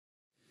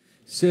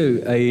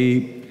So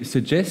I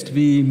suggest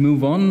we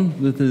move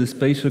on with the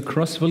spatial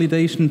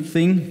cross-validation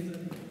thing.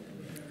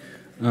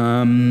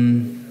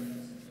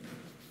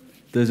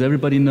 Does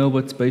everybody know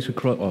what spatial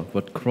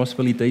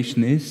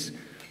cross-validation is?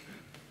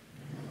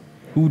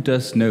 Who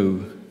does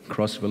know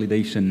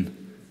cross-validation?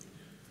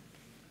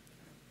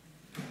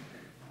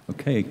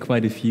 Okay,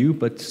 quite a few,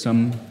 but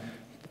some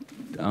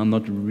are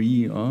not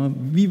we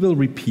will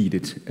repeat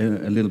it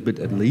a little bit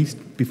at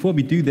least. Before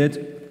we do that,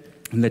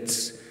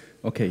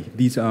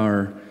 these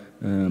are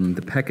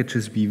the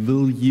packages we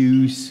will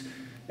use: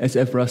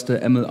 SF raster,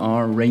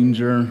 MLR,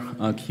 Ranger,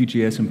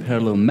 QGIS, and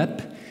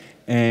parallelMap.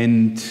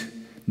 And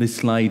the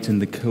slides and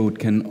the code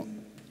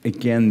can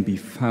again be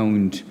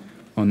found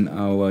on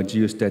our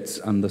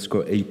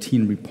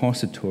geostats_18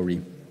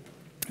 repository.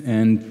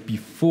 And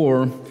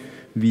before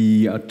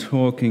we are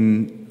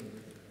talking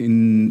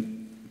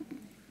in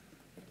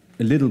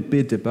a little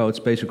bit about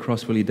spatial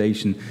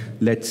cross-validation,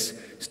 let's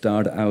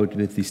start out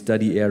with the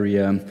study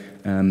area,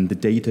 the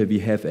data we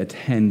have at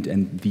hand,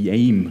 and the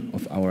aim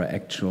of our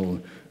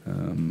actual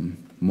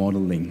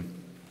modeling.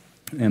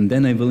 And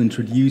then I will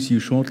introduce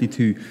you shortly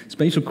to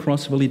spatial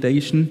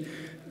cross-validation.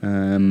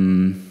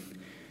 And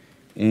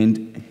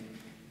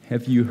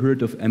have you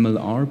heard of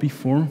MLR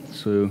before?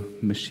 So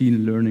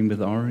machine learning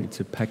with R,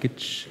 it's a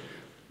package,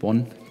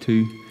 1,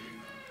 2.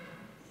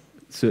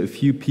 So a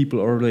few people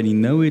already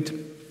know it.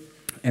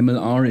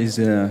 MLR is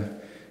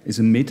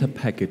a meta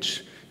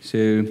package.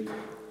 So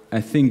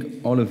I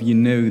think all of you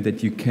know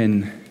that you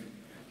can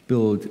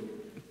build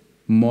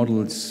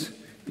models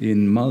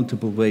in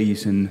multiple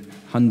ways, in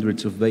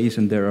hundreds of ways,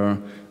 and there are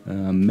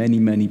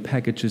many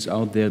packages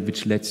out there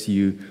which lets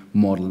you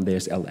model.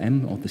 There's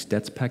LM, or the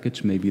stats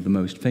package, maybe the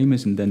most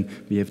famous, and then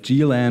we have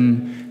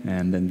GLM,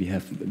 and then we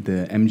have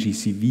the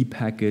MGCV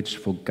package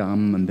for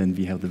GAM, and then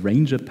we have the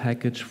Ranger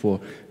package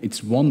for,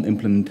 it's one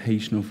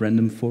implementation of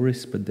random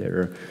forest, but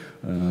there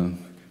are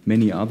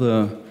many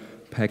other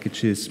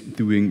packages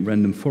doing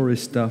random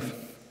forest stuff.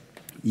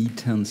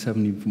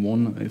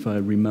 E1071, if I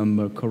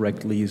remember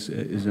correctly, is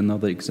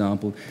another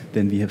example.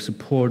 Then we have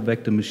support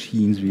vector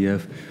machines, we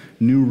have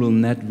neural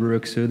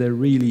networks, so there are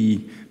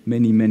really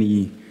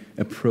many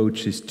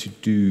approaches to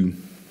do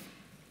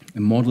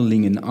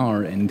modeling in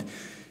R, and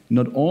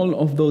not all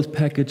of those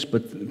packages,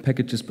 but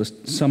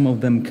some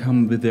of them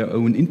come with their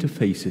own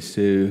interfaces.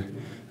 So,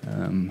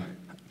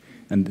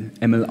 and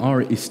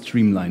MLR is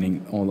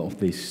streamlining all of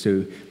this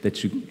so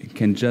that you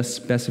can just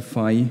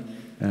specify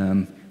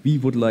we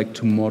would like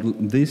to model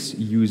this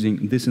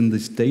using this and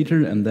this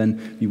data, and then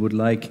we would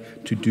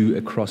like to do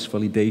a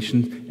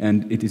cross-validation,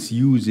 and it is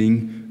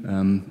using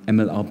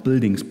MLR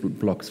building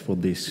blocks for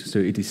this. So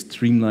it is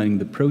streamlining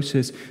the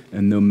process,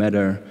 and no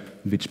matter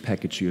which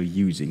package you're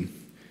using.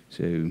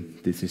 So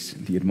this is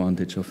the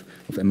advantage of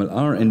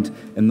MLR, and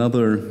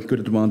another good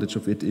advantage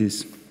of it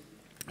is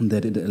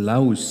that it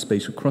allows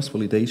spatial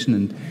cross-validation,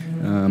 and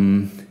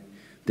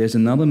there's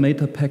another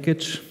meta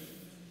package,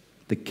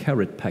 the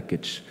carrot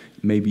package,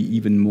 maybe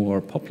even more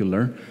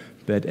popular,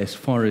 but as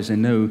far as I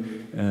know,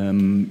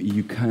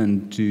 you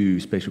can't do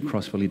spatial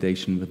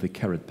cross-validation with the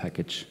carrot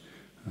package.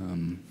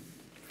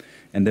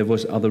 And there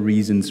was other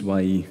reasons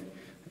why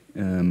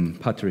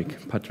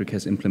Patrick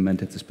has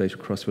implemented the spatial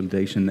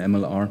cross-validation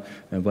MLR,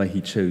 why he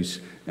chose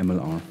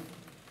MLR.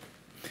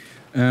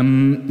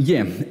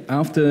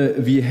 After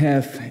we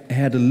have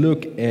had a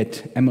look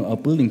at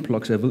MLR building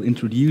blocks, I will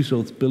introduce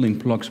those building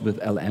blocks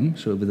with LM,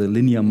 so with a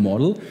linear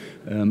model.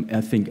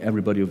 I think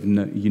everybody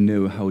you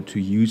know how to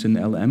use an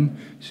LM,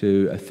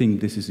 so I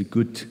think this is a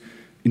good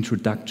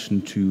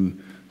introduction to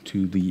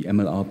the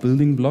MLR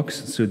building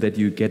blocks so that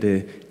you get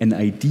an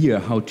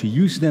idea how to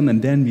use them,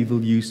 and then we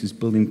will use these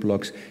building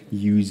blocks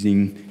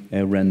using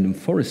a random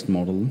forest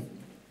model.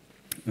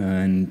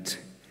 And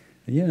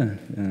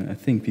I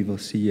think we will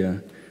see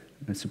a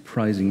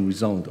surprising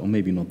result, or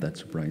maybe not that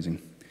surprising.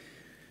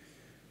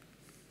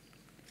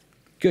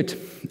 Good.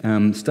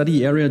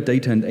 Study area,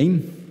 data, and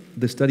aim.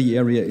 The study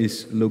area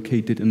is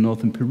located in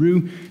northern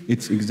Peru.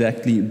 It's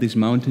exactly this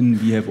mountain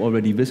we have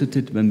already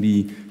visited when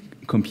we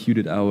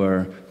computed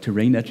our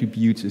terrain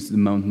attributes. It's the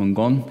Mount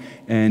Mongón.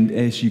 And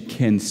as you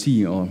can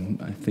see, or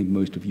I think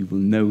most of you will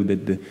know,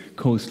 that the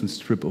coastal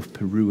strip of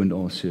Peru and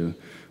also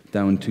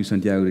down to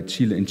Santiago de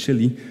Chile in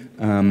Chile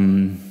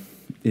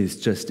is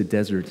just a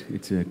desert.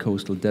 It's a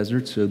coastal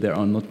desert, so there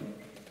are not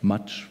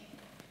much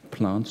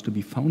plants to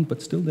be found,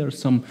 but still there are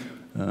some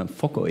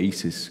fog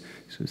oases,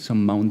 so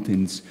some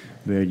mountains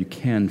where you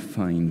can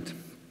find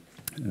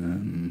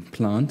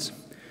plants.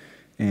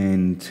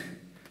 And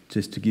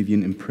just to give you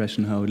an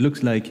impression how it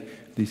looks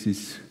like, this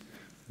is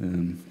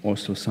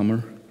also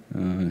summer,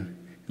 and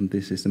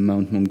this is the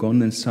Mount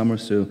Mongón in summer,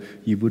 so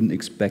you wouldn't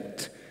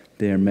expect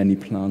there many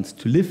plants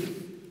to live.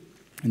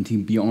 And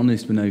to be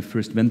honest, when I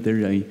first went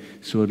there, I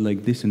saw it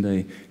like this, and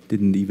I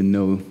didn't even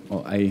know,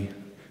 or I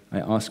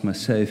asked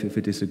myself if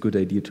it is a good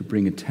idea to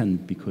bring a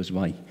tent, because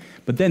why?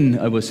 But then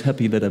I was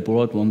happy that I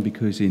brought one,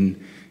 because in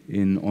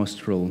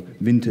Austral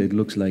winter it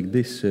looks like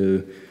this,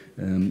 so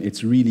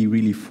it's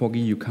really foggy.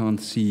 You can't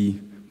see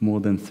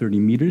more than 30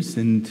 meters,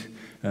 and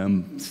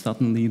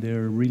suddenly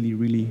there are really,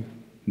 really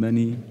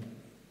many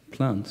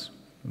plants.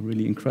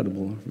 Really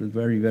incredible,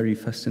 very, very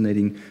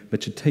fascinating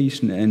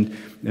vegetation. And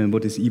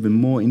what is even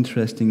more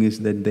interesting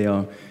is that they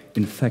are,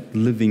 in fact,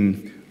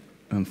 living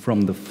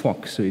from the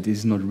fog. So it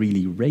is not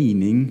really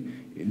raining.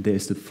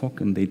 There's the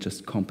fog, and they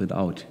just comp it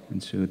out.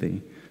 And so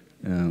they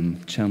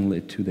channel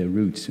it to their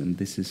roots. And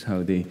this is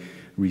how they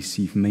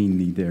receive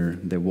mainly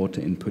their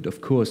water input.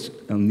 Of course,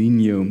 El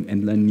Niño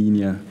and La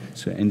Niña,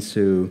 so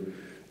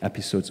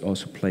episodes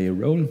also play a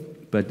role.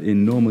 But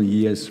in normal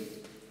years,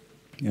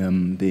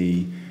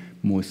 they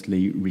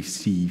mostly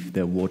receive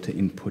their water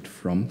input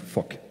from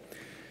fog.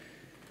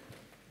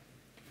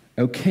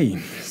 Okay,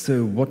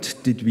 so what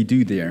did we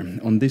do there?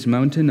 On this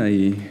mountain,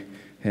 I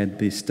had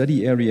the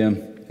study area,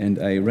 and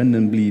I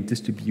randomly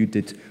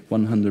distributed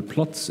 100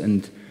 plots,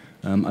 and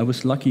I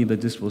was lucky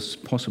that this was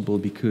possible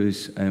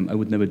because I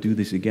would never do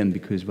this again,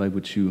 because why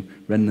would you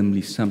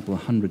randomly sample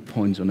 100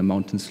 points on a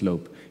mountain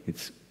slope?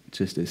 It's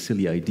just a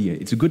silly idea.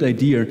 It's a good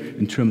idea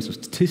in terms of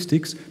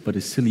statistics, but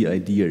a silly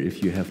idea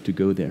if you have to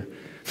go there.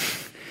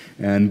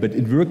 But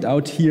it worked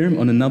out here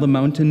on another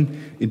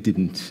mountain. It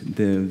didn't.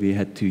 We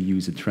had to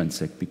use a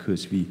transect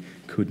because we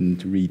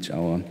couldn't reach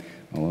our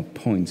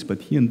points.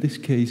 But here in this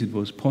case, it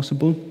was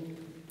possible.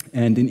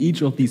 And in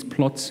each of these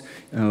plots,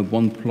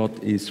 one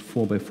plot is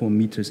 4 by 4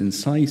 meters in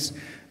size.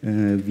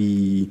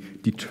 We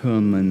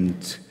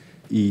determined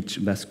each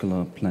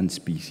vascular plant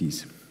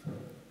species.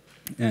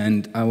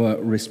 And our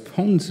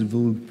response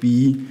will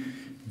be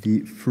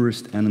the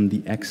first and on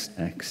the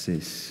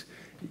x-axis.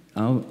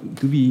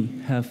 Do we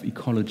have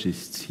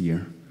ecologists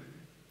here?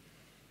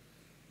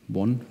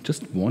 One?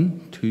 Just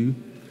one? Two?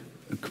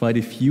 Quite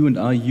a few. And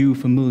are you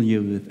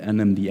familiar with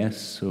NMDS,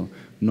 so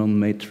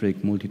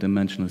non-metric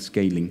multidimensional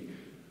scaling?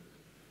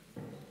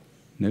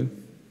 No?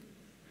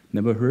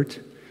 Never heard?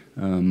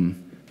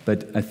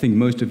 But I think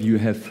most of you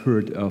have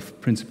heard of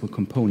principal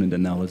component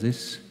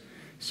analysis.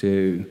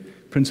 So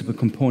principal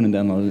component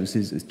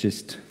analysis is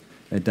just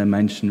a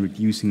dimension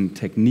reducing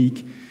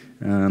technique.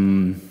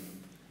 And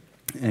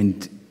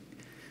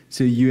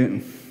so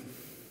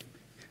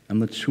I'm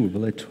not sure,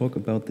 will I talk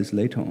about this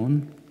later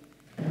on?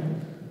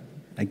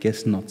 I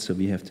guess not, so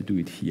we have to do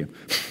it here.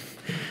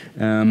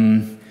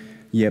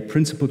 Yeah,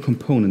 principal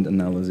component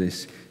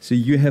analysis. So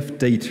you have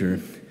data,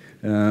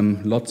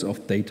 lots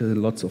of data,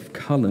 lots of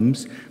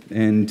columns,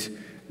 and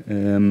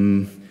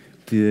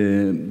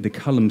the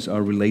columns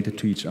are related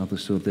to each other,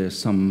 so there's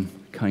some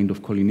kind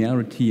of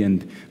collinearity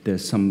and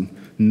there's some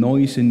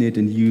noise in it,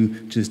 and you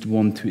just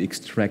want to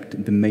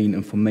extract the main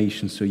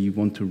information, so you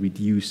want to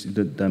reduce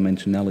the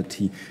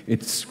dimensionality.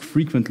 It's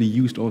frequently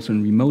used also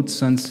in remote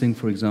sensing,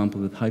 for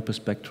example, with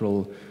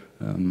hyperspectral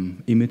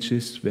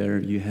images, where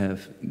you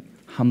have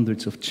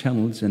hundreds of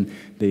channels and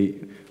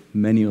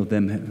many of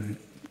them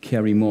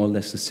carry more or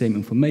less the same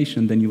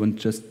information. Then you want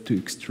just to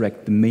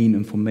extract the main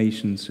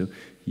information, so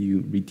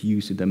you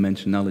reduce the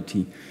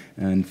dimensionality.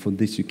 And for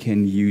this you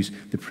can use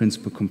the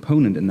principal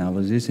component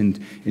analysis. And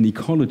in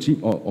ecology,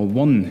 or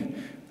one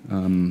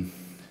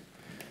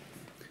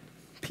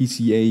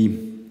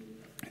PCA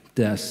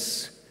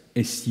does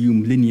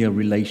assume linear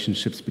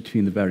relationships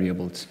between the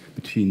variables,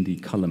 between the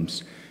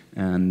columns.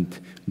 And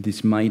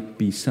this might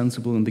be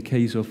sensible in the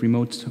case of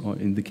remote, or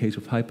in the case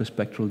of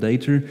hyperspectral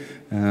data.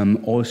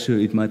 Also,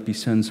 it might be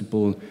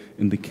sensible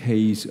in the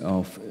case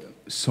of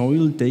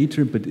soil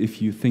data, but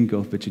if you think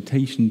of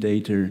vegetation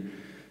data,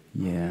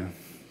 yeah,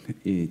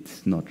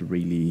 it's not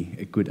really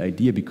a good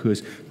idea,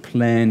 because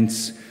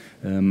plants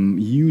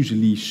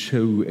usually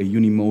show a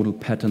unimodal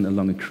pattern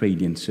along a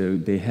gradient. So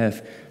they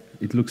have,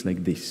 it looks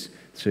like this.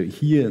 So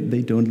here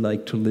they don't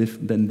like to live,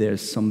 then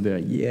there's somewhere,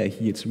 yeah,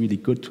 here it's really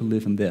good to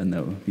live, and there,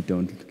 no, we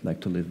don't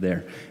like to live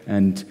there.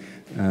 And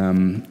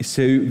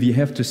so we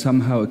have to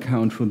somehow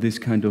account for this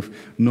kind of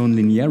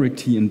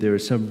non-linearity, and there are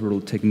several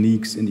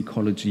techniques in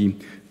ecology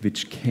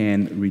which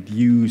can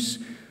reduce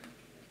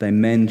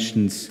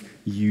dimensions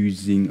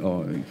using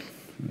or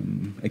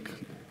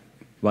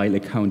while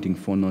accounting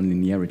for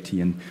nonlinearity.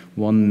 And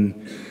one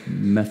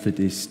method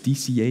is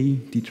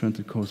DCA,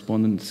 detracted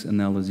correspondence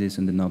analysis,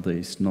 and another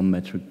is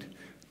non-metric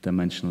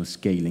dimensional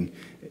scaling.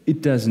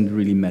 It doesn't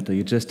really matter.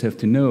 You just have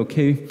to know,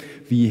 okay,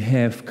 we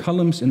have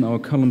columns, and our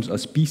columns are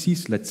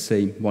species, let's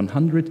say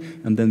 100,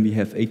 and then we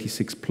have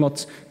 86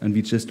 plots, and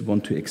we just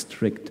want to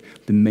extract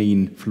the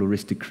main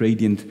floristic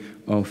gradient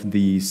of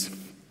this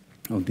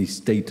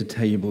data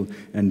table,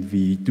 and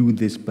we do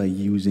this by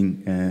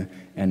using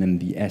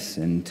NMDS.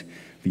 And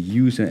we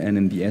use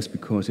NMDS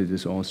because it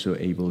is also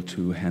able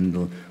to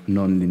handle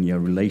nonlinear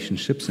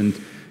relationships. And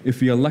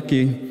if we are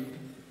lucky,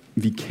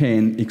 we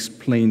can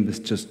explain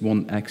with just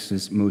one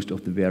axis most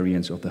of the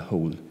variance of the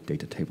whole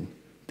data table.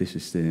 This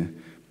is the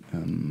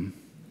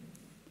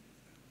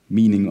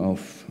meaning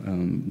of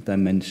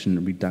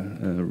dimension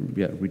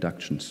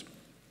reductions.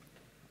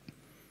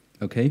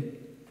 Okay?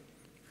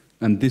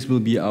 And this will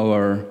be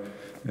our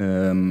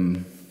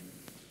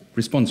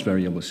response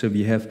variable. So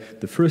we have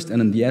the first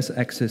NMDS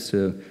axis,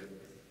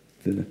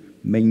 the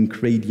main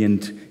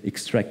gradient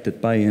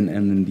extracted by an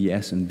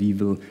NMDS, and we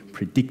will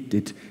predict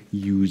it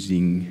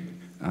using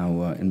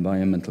our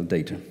environmental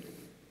data.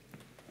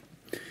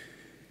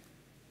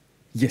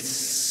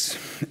 Yes,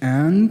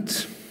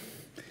 and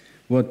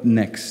what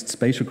next?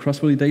 Spatial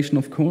cross-validation,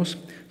 of course,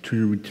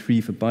 to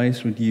retrieve a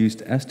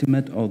bias-reduced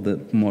estimate of the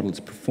model's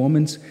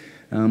performance.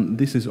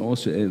 This is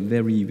also a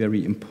very,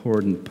 very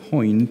important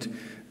point.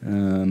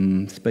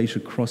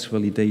 Spatial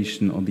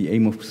cross-validation, or the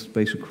aim of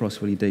spatial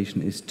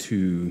cross-validation is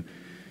to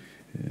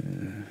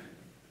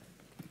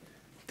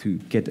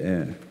get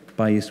a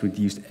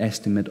bias-reduced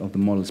estimate of the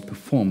model's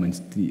performance.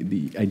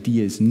 The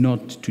idea is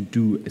not to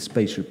do a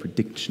spatial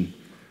prediction.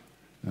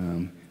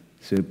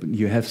 So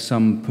you have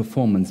some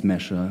performance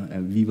measure.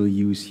 We will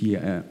use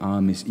here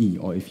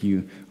RMSE, or if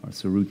you,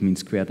 so root mean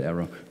squared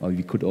error, or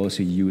we could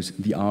also use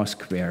the R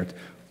squared,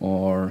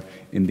 or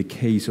in the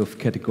case of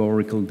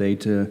categorical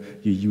data,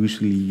 you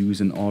usually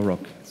use an ROC,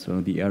 so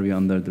the area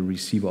under the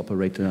receiver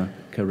operator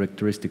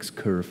characteristics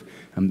curve.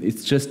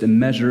 It's just a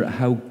measure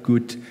how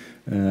good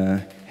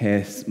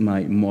has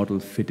my model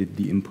fitted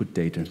the input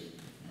data.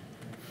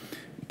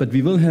 But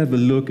we will have a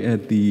look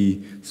at the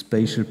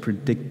spatial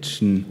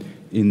prediction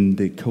in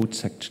the code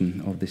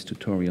section of this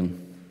tutorial.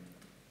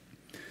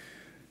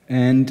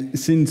 And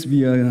since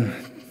we are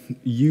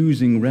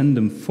using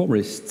random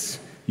forests,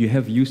 you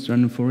have used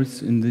random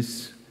forests in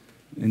this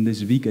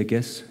week, I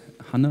guess.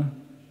 Hannah,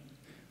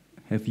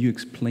 have you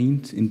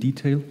explained in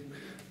detail?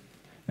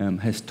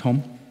 Has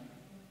Tom?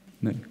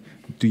 No.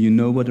 Do you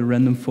know what a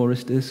random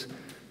forest is?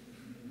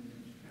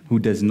 Who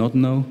does not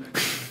know?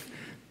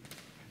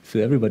 So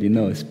everybody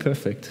knows,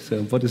 perfect.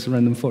 So what is a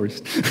random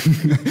forest?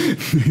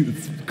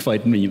 It's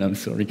quite mean, I'm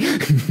sorry.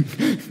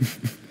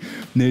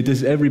 No,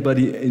 does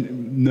everybody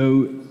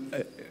know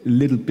a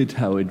little bit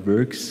how it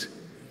works?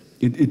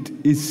 It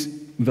is,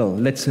 well,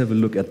 let's have a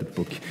look at the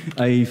book.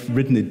 I've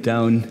written it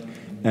down,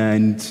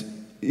 and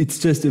it's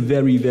just a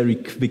very, very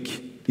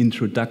quick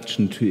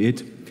introduction to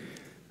it.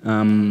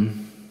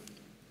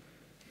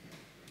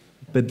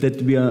 But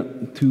that we are,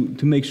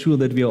 to make sure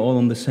that we are all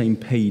on the same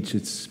page,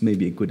 it's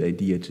maybe a good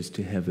idea just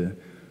to have a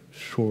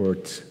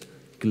short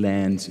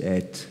glance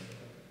at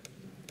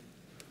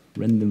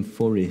random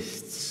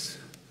forests.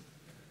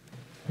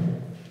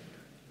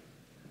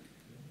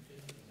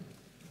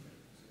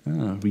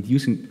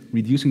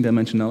 Reducing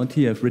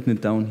dimensionality, I've written it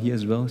down here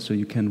as well, so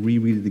you can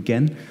reread it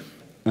again.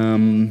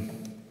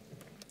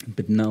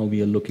 But now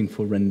we are looking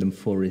for random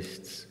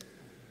forests.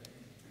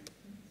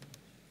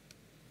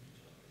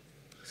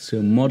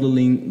 So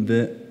modeling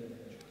the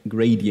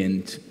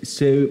gradient.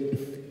 So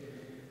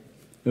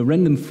a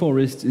random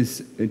forest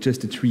is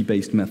just a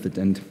tree-based method,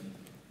 and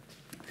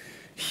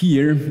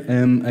here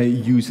I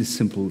use a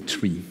simple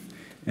tree.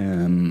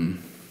 And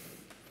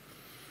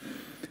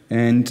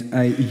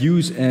I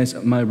use as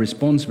my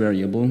response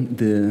variable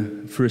the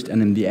first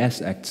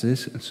NMDS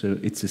axis, so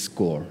it's a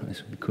score,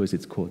 because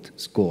it's called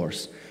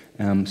scores,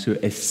 so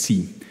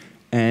SC.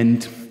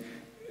 And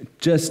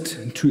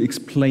just to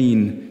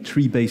explain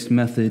tree-based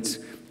methods,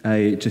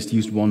 I just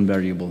used one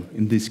variable,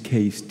 in this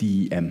case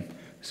DEM,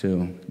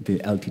 so the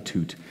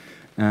altitude.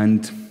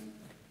 And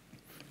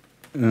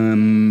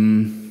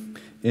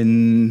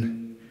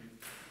in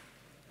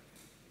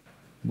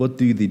what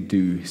do they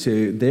do?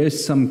 So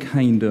there's some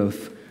kind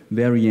of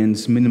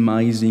variance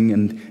minimizing,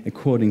 and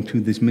according to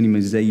this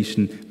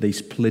minimization, they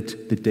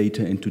split the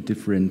data into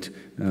different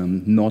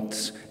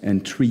knots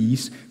and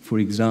trees. For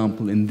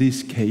example, in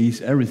this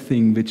case,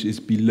 everything which is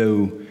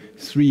below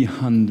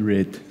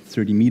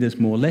 330 meters,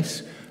 more or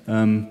less,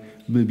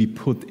 will be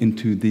put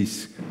into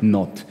this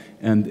knot.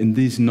 And in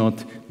this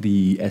knot,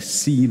 the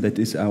SC, that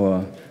is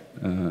our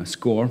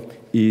score,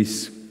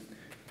 is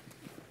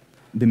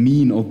the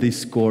mean of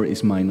this score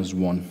is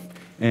 -1.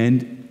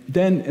 And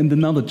then in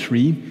another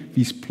tree,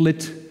 we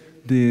split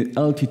the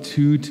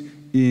altitude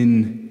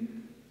in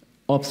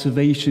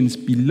observations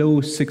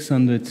below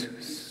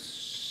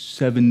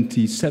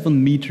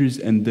 677 meters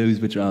and those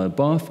which are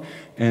above.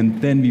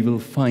 And then we will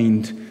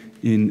find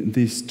in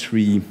this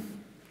tree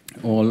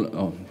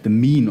the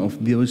mean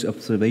of those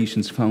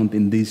observations found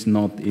in this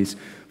knot is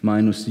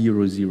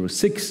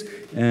 -0.006,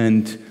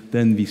 and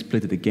then we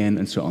split it again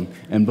and so on.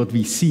 And what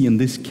we see in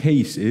this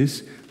case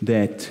is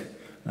that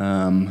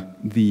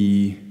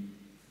the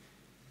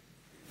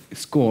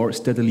score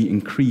steadily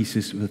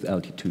increases with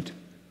altitude.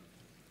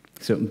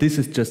 So this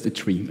is just a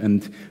tree,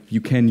 and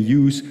you can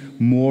use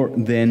more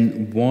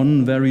than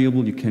one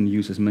variable. You can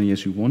use as many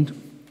as you want.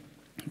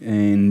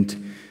 And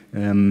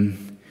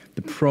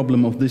the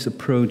problem of this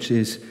approach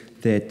is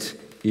that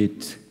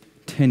it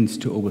tends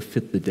to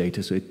overfit the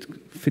data, so it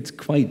fits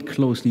quite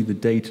closely the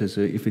data.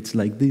 So if it's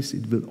like this,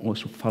 it will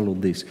also follow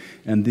this,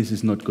 and this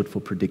is not good for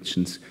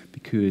predictions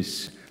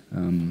because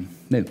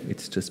no,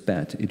 it's just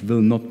bad. It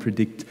will not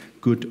predict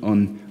good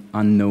on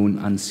unknown,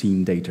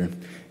 unseen data.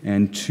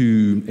 And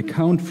to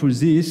account for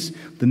this,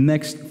 the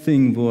next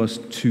thing was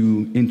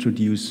to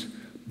introduce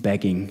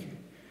bagging.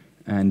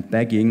 And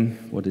bagging,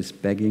 what is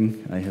bagging?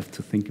 I have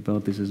to think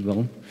about this as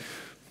well.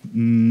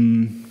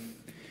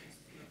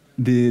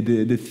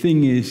 The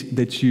thing is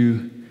that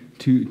you,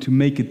 to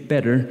make it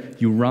better,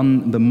 you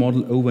run the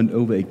model over and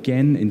over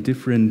again in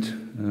different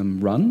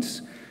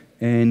runs,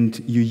 and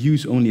you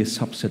use only a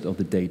subset of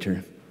the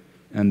data.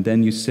 And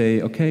then you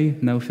say, okay,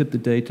 now fit the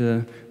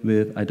data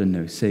with, I don't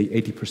know, say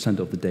 80%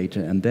 of the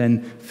data, and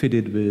then fit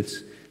it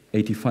with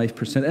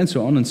 85%, and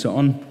so on and so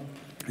on.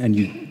 And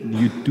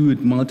you do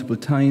it multiple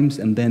times,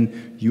 and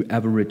then you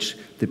average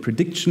the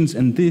predictions,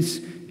 and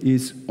this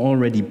is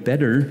already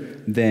better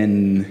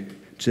than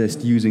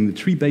just using the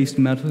tree-based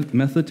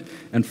method.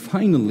 And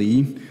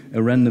finally,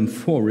 a random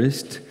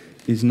forest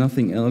is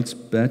nothing else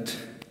but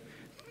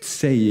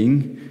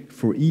saying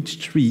for each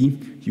tree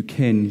you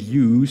cannot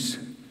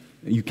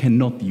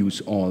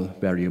use all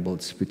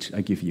variables which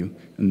I give you.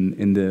 And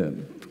in the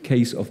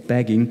case of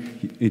bagging,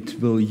 it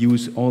will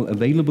use all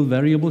available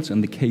variables.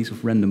 In the case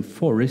of random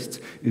forests,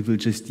 it will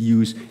just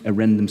use a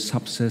random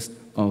subset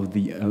of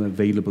the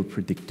available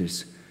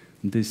predictors.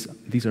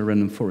 These are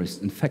random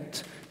forests. In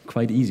fact,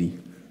 quite easy.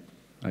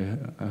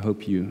 I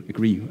hope you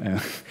agree.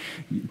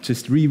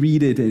 Just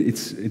reread it.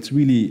 It's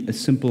really a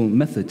simple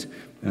method.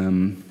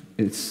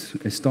 It's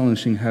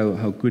astonishing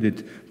how good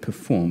it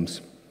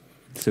performs.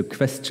 So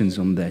questions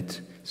on that?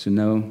 So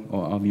now,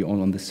 or are we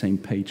all on the same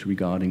page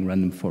regarding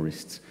random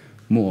forests?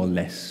 More or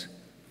less.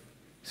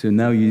 So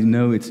now you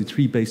know it's a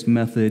tree-based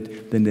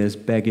method, then there's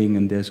bagging,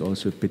 and there's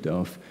also a bit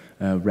of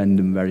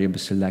random variable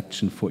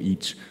selection for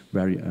each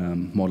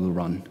model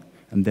run.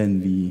 And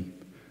then we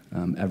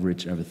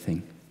average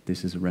everything.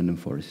 This is a random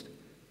forest.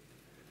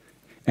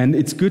 And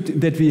it's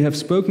good that we have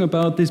spoken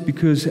about this,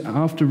 because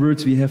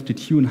afterwards we have to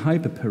tune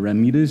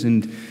hyperparameters,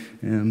 and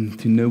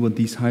to know what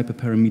these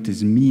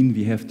hyperparameters mean,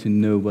 we have to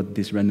know what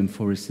this random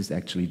forest is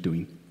actually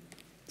doing.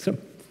 So,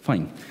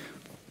 fine.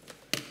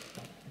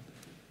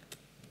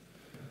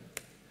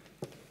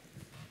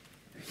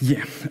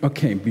 Yeah,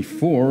 okay,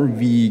 before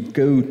we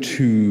go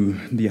to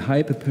the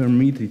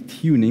hyperparameter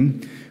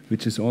tuning,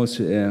 which is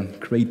also a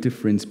great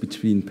difference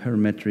between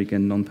parametric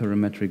and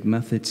non-parametric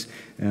methods,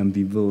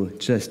 we will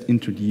just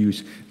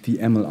introduce the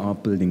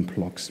MLR building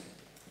blocks.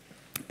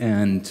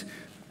 And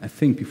I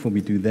think before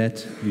we do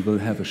that, we will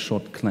have a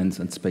short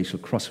glance at spatial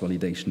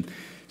cross-validation.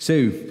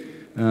 So,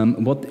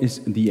 what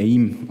is the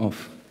aim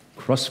of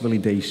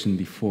cross-validation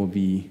before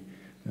we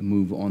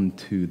move on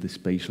to the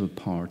spatial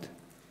part?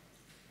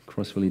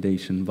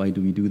 Cross-validation, why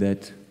do we do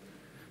that?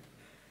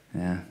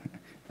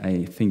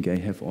 I think I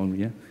have all,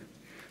 yeah?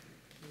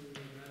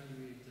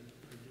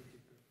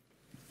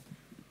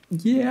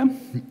 Yeah,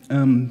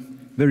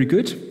 very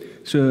good.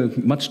 So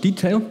much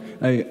detail.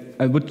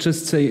 I would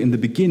just say in the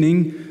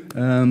beginning,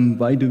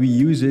 why do we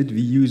use it? We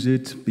use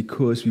it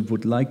because we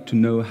would like to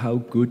know how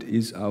good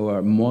is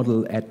our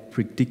model at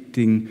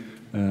predicting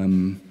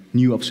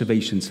new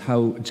observations,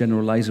 how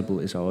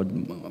generalizable is our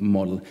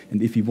model.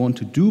 And if we want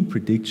to do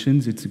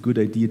predictions, it's a good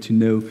idea to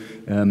know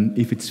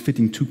if it's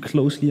fitting too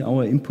closely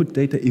our input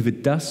data. If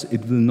it does,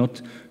 it will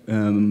not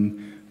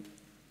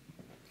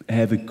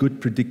have a good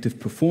predictive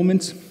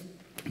performance.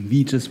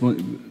 We just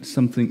want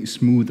something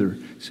smoother,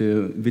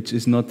 so which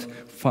is not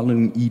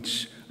following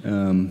each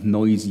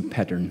noisy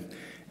pattern.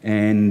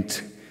 And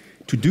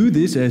to do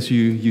this, as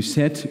you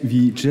said,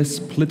 we just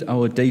split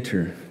our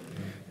data,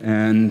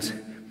 and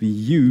we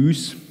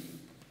use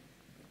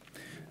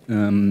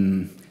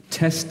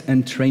test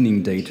and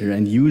training data,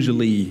 and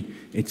usually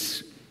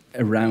it's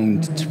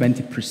around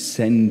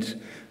 20%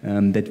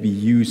 that we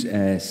use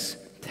as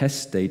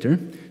test data.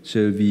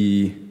 So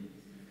we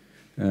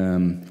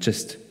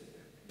just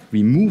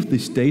remove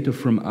this data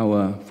from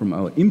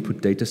our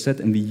input data set,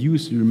 and we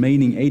use the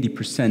remaining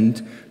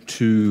 80%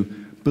 to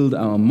build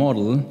our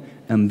model,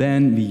 and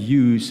then we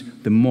use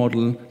the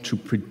model to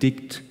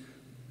predict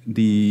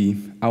the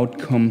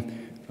outcome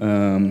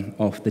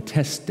of the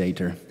test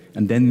data.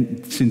 And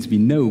then, since we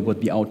know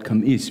what the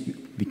outcome is,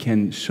 we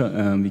can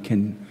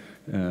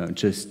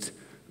just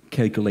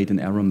calculate an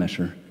error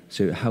measure.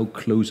 So how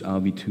close are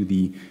we to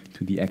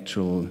the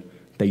actual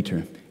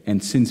data?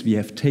 And since we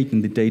have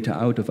taken the data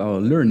out of our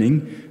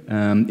learning,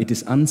 it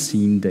is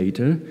unseen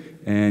data,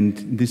 and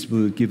this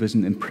will give us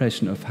an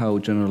impression of how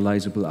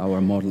generalizable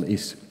our model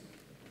is.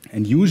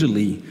 And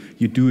usually,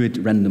 you do it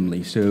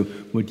randomly. So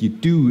what you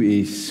do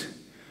is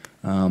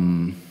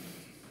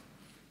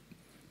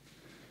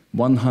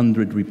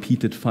 100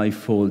 repeated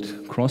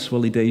 5-fold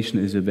cross-validation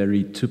is a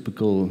very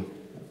typical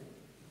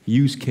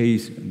use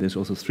case. There's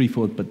also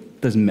 3-fold,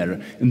 but doesn't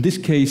matter. In this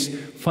case,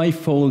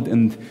 5-fold,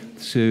 and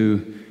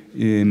so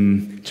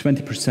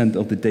 20%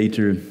 of the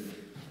data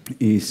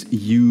is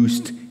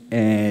used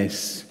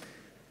as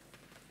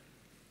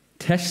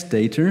test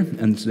data,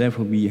 and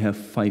therefore we have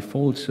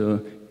 5-fold, so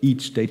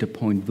each data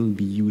point will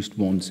be used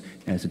once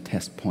as a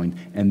test point.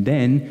 And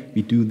then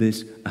we do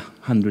this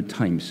 100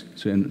 times.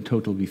 So in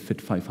total we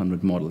fit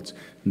 500 models.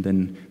 And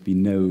then we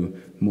know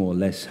more or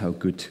less how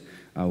good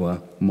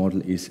our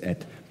model is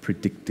at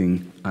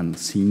predicting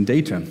unseen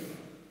data.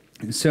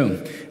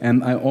 So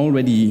I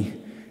already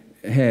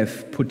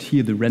have put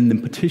here the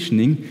random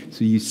partitioning.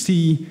 So you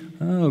see,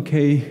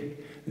 okay,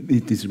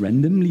 it is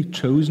randomly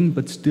chosen,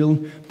 but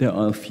still there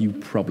are a few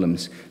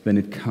problems when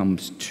it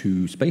comes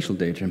to spatial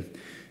data.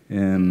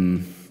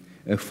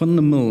 A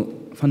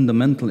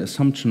fundamental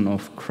assumption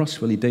of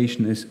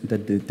cross-validation is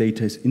that the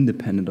data is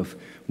independent of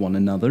one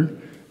another.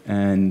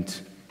 And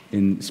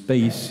in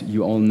space,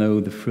 you all know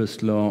the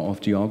first law of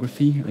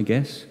geography, I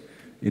guess.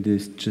 It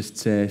just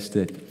says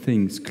that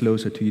things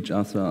closer to each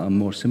other are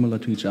more similar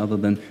to each other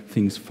than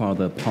things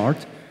farther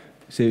apart.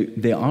 So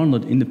they are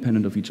not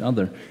independent of each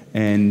other.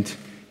 And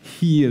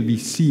here we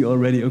see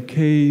already,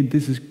 okay,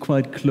 this is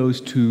quite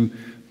close to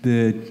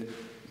the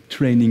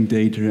training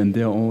data, and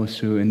there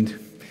also. And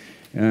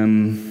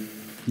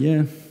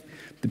yeah,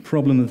 the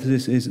problem with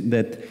this is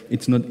that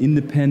it's not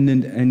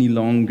independent any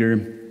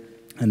longer,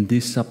 and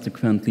this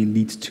subsequently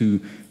leads to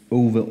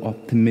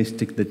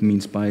over-optimistic, that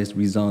means biased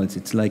results.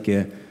 It's like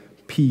a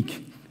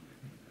peak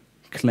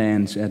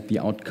glance at the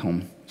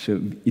outcome. So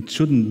it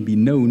shouldn't be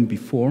known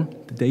before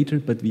the data,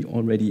 but we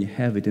already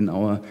have it in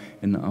our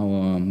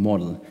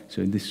model.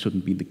 So this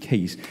shouldn't be the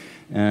case.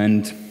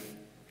 And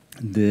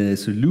the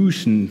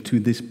solution to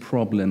this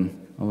problem,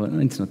 or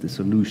it's not the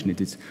solution,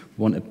 it is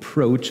one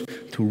approach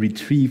to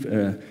retrieve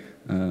a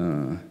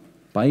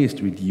biased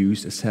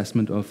reduced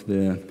assessment of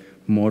the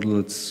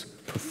model's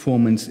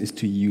performance, is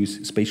to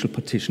use spatial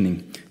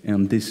partitioning.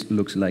 And this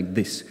looks like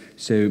this.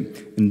 So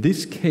in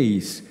this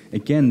case,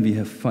 again, we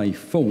have 5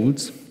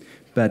 folds,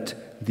 but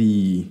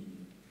the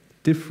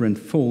different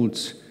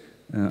folds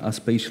are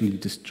spatially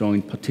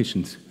disjoint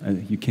partitions.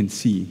 You can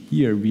see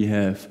here we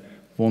have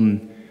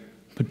one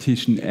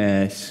partition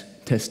as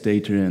test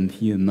data, and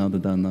here another,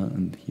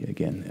 and here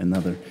again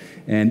another.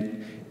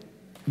 And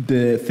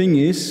the thing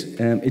is,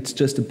 it's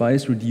just a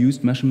bias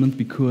reduced measurement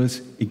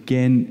because,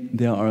 again,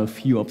 there are a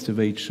few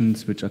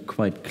observations which are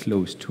quite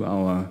close to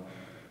our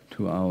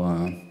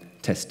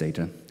test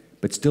data.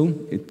 But still,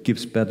 it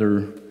gives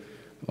better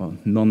or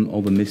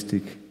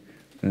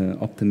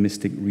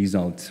optimistic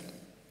results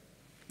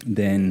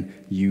than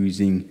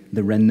using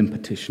the random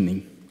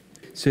partitioning.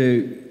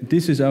 So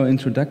this is our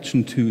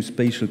introduction to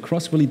spatial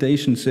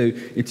cross-validation. So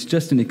it's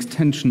just an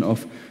extension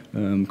of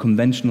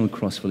conventional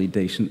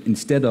cross-validation.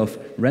 Instead of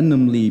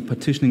randomly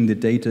partitioning the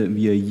data,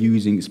 we are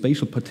using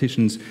spatial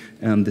partitions.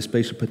 The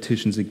spatial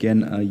partitions,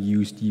 again, are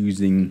used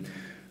using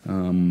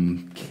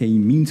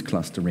k-means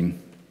clustering.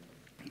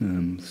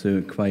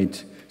 So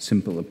quite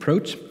simple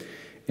approach.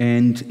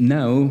 And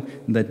now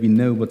that we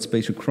know what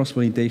spatial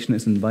cross-validation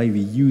is and why we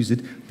use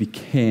it, we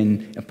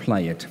can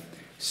apply it.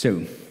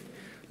 So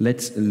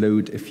let's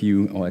load a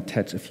few or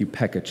attach a few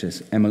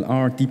packages,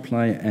 MLR,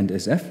 dplyr, and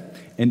SF.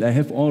 And I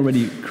have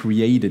already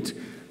created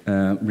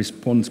a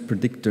response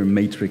predictor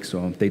matrix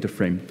or data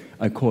frame.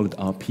 I call it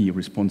RP,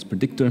 response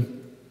predictor.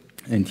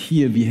 And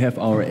here we have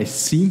our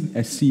SC.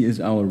 SC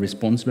is our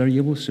response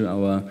variable, so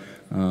our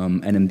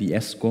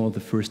NMDS score,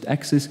 the first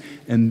axis.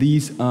 And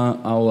these are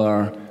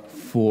our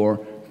 4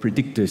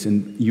 predictors.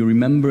 And you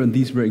remember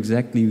these were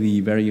exactly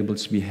the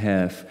variables we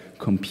have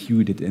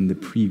computed in the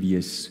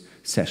previous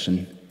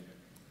session.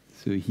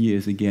 So here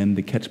is again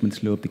the catchment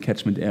slope, the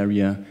catchment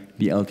area,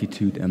 the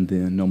altitude, and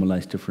the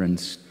normalized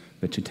difference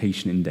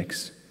vegetation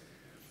index.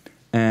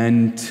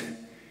 And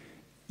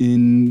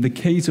in the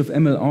case of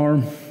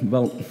MLR,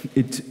 well,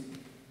 it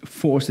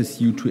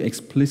forces you to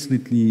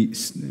explicitly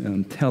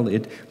tell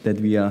it that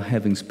we are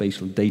having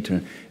spatial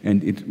data,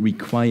 and it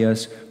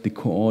requires the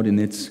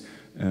coordinates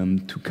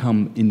to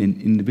come in an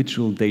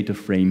individual data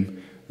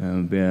frame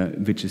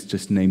which is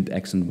just named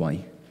X and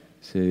Y.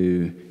 So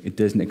it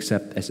doesn't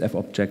accept SF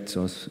objects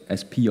or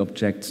SP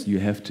objects. You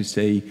have to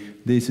say,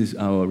 this is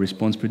our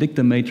response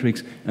predictor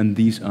matrix, and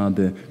these are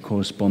the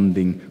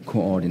corresponding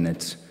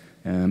coordinates.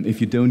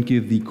 If you don't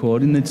give the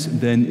coordinates,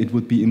 then it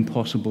would be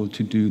impossible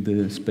to do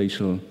the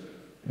spatial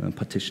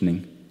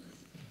partitioning.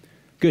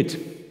 Good.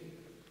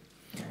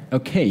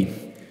 Okay.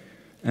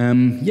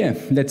 Yeah,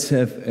 let's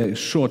have a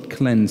short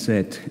glance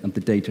at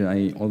the data.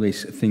 I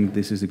always think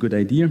this is a good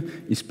idea,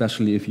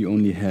 especially if you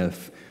only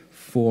have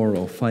 4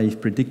 or 5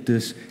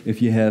 predictors.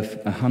 If you have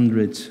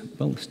 100,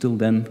 well, still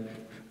then,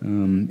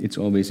 it's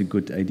always a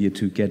good idea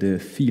to get a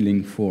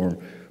feeling for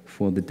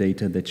the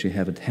data that you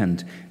have at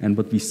hand. And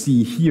what we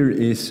see here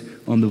is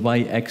on the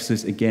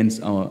y-axis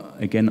against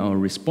our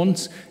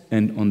response,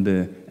 and on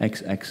the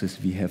x-axis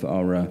we have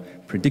our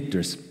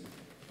predictors.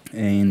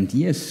 And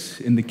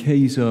yes, in the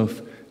case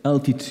of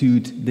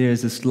altitude,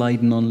 there's a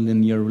slight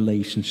nonlinear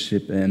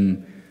relationship.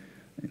 In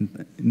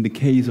the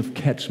case of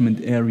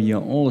catchment area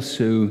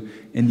also,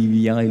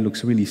 NDVI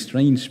looks really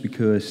strange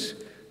because,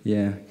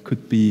 yeah,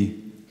 could be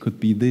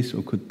this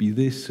or could be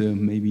this, so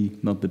maybe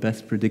not the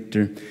best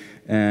predictor.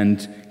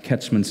 And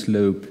catchment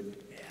slope,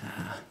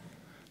 yeah,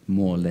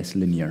 more or less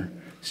linear.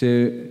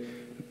 So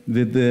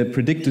with the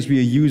predictors we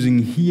are using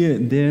here,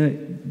 there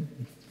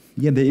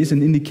is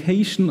an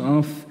indication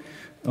of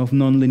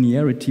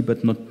nonlinearity,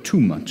 but not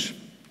too much.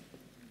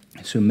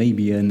 So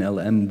maybe an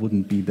LM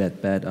wouldn't be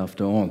that bad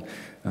after all.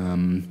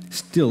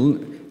 Still,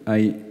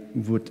 I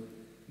would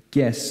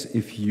guess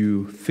if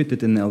you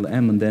fitted an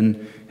LM and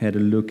then had a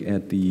look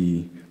at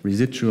the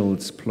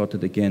residuals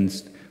plotted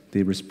against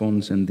the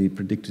response and the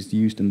predictors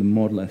used in the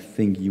model, I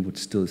think you would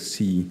still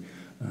see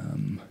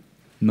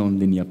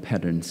nonlinear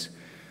patterns.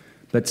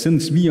 But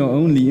since we are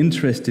only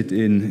interested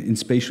in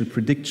spatial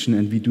prediction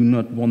and we do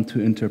not want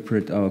to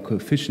interpret our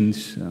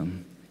coefficients,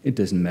 it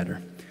doesn't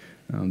matter.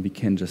 We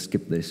can just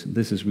skip this.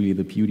 This is really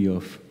the beauty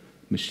of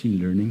machine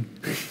learning.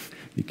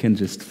 You can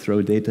just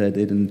throw data at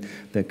it and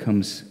there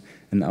comes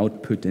an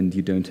output and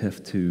you don't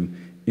have to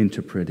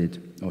interpret it,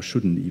 or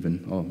shouldn't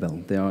even. Or,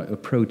 well, there are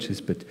approaches,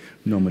 but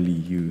normally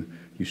you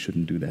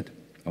shouldn't do that,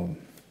 or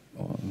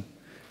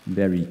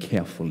very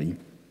carefully.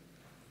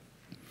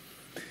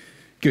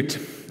 Good.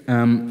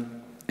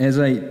 As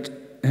I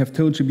have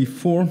told you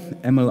before,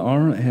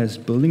 MLR has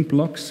building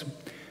blocks.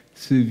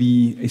 So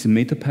it's a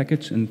meta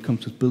package and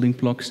comes with building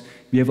blocks.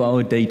 We have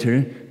our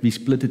data. We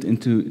split it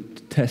into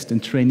test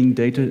and training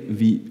data.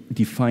 We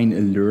define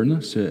a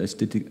learner, so a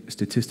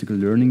statistical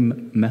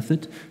learning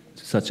method,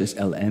 such as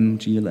LM,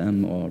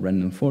 GLM, or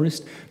random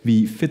forest.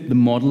 We fit the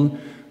model,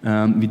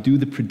 we do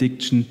the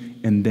prediction,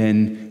 and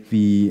then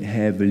we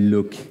have a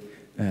look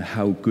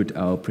how good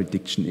our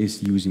prediction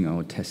is using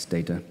our test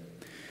data.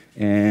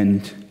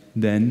 And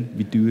then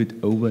we do it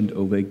over and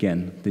over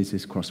again. This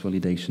is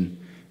cross-validation.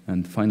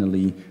 And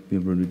finally, we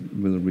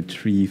will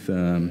retrieve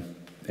a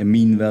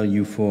mean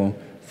value for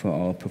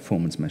our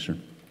performance measure.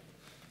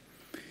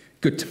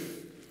 Good.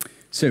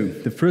 So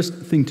the first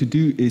thing to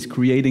do is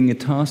creating a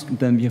task.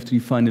 Then we have to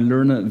define a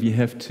learner. We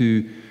have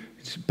to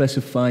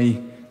specify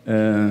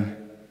a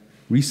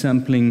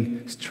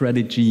resampling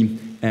strategy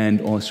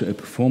and also a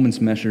performance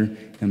measure.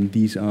 And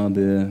these are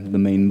the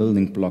main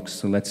building blocks.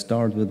 So let's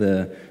start with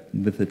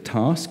a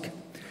task.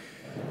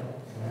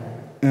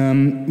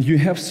 You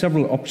have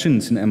several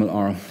options in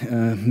MLR.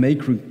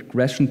 Make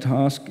regression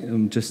task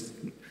just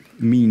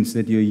means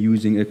that you're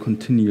using a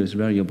continuous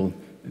variable,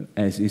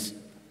 as is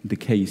the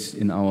case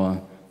in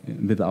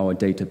with our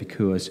data,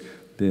 because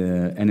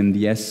the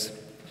NMDS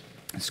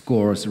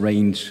scores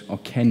range or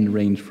can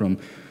range from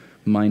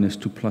minus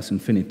to plus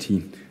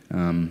infinity.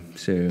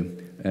 So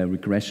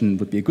regression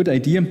would be a good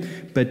idea.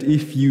 But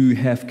if you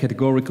have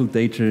categorical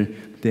data,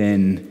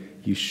 then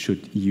you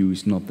should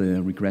use not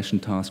the regression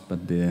task,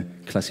 but the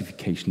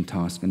classification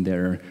task. And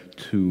there are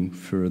two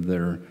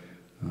further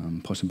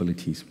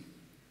possibilities.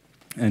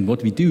 And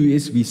what we do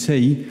is we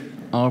say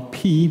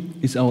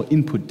RP is our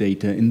input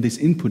data. In this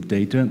input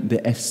data,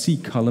 the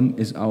SC column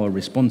is our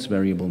response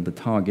variable, the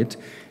target.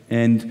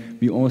 And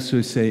we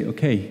also say,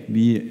 okay,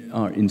 we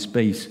are in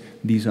space.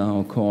 These are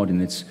our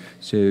coordinates.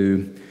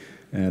 So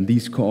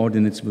these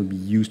coordinates will be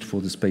used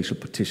for the spatial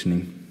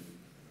partitioning.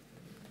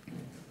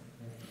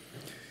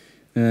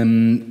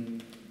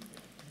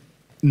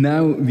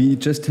 Now we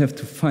just have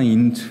to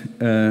find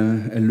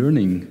a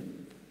learning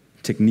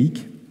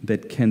technique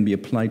that can be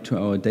applied to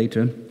our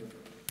data.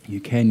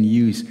 You can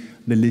use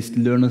the list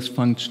learners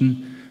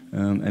function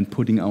and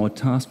putting our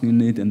task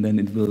in it, and then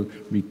it will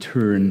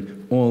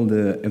return all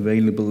the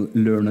available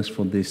learners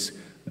for this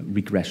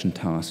regression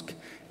task.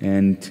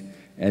 And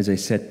as I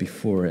said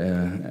before,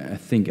 I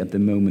think at the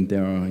moment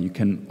you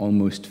can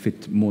almost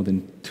fit more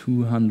than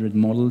 200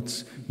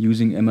 models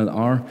using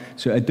MLR.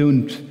 So I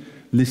don't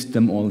list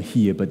them all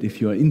here, but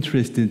if you are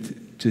interested,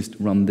 just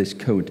run this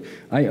code.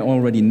 I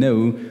already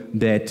know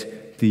that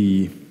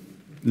the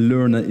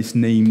learner is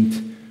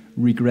named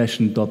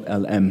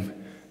regression.lm,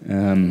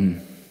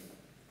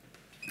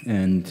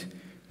 and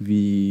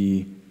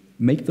we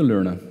make the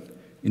learner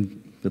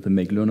with the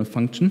make learner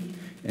function,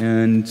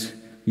 and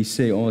we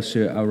say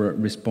also our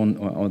response,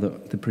 or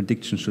the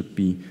prediction should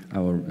be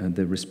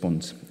the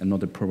response, and not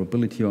the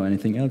probability or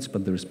anything else,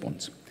 but the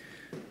response.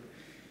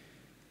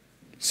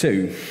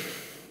 So,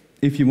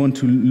 if you want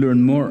to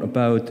learn more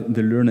about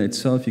the learner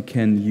itself, you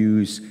can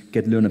use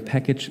getLearner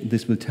package.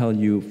 This will tell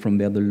you from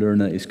where the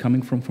learner is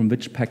coming from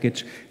which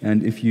package.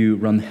 And if you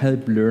run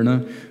help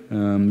learner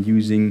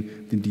using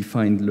the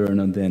defined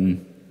learner,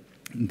 then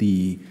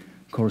the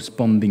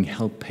corresponding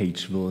help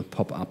page will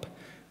pop up.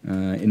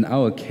 In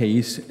our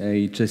case,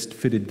 I just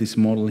fitted this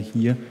model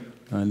here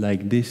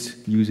like this,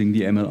 using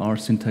the MLR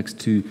syntax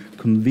to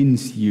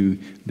convince you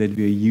that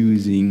we're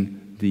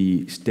using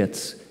the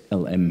stats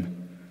LM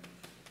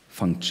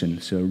function,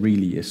 so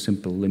really a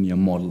simple linear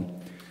model.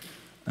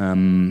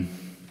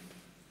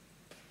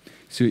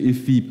 So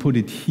if we put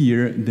it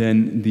here,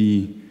 then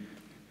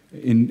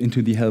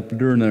into the help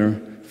learner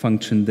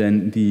function,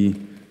 then the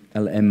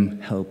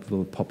LM help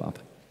will pop up.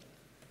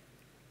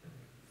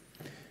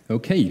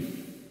 Okay.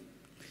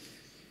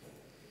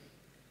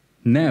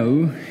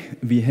 Now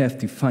we have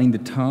defined the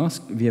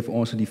task. We have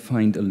also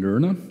defined a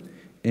learner,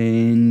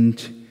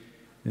 and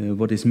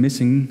what is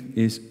missing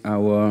is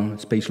our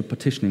spatial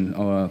partitioning,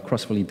 our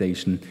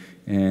cross-validation,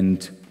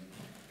 and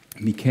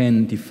we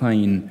can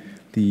define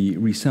the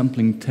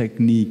resampling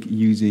technique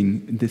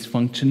using this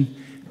function,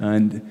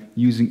 and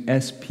using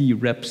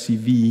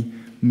sprepcv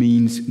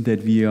means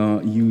that we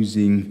are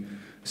using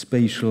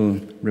spatial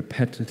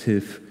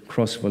repetitive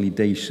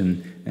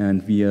cross-validation,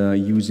 and we are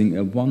using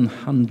a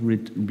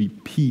 100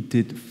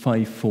 repeated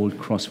 5-fold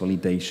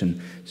cross-validation.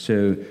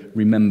 So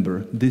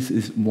remember, this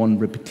is one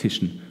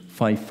repetition.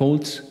 5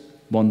 folds,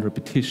 1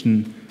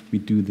 repetition, we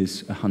do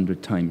this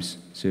 100 times.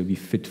 So we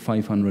fit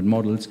 500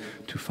 models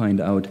to find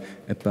out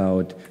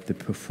about the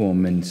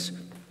performance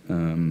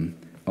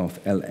of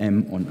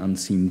LM on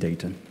unseen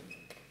data.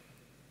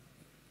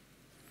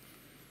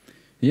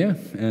 Yeah,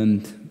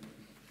 and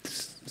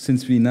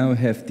since we now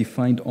have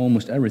defined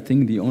almost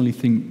everything, the only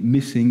thing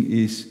missing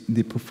is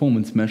the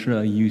performance measure.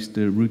 I used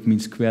the root mean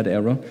squared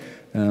error.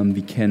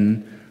 We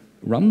can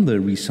run the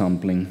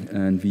resampling,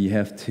 and we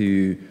have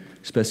to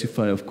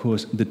specify, of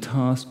course, the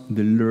task,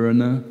 the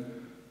learner,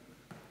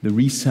 the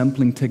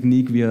resampling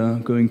technique we are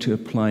going to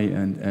apply,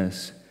 and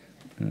as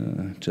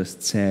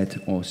just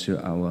said, also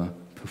our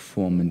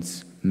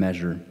performance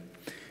measure.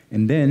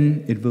 And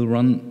then it will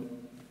run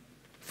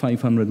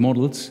 500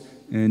 models,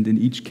 and in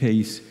each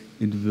case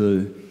it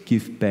will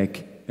give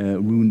back a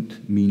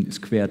root mean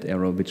squared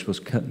error, which was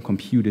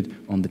computed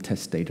on the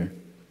test data.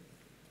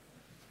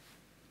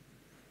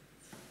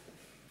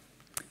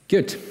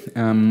 Good.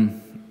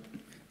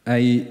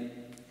 I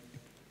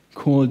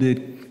called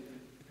it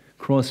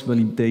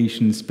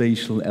cross-validation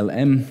spatial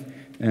LM,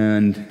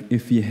 and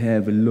if we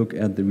have a look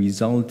at the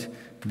result,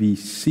 we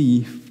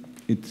see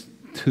it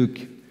took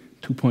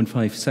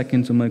 2.5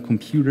 seconds on my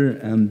computer,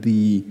 and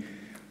the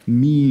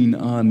mean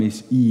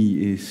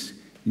RMSE is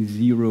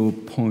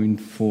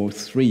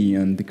 0.43,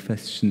 and the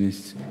question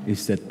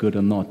is that good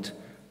or not?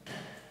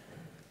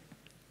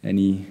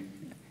 Any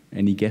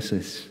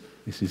guesses?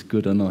 Is this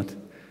good or not?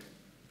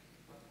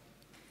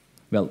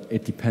 Well,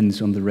 it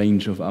depends on the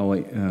range of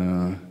our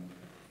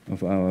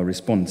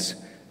response,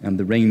 and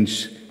the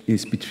range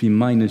is between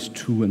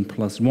 -2 and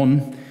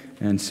 +1,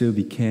 and so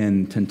we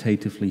can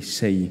tentatively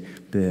say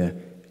the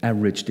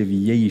average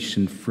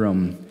deviation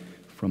from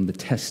the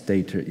test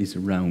data is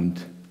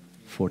around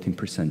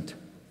 14%.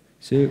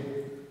 So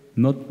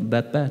not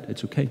that bad,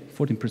 it's okay.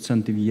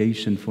 14%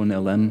 deviation for an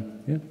LM,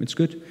 yeah, it's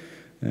good.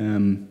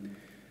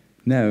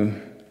 Now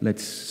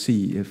let's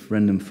see if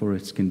random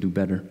forests can do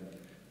better.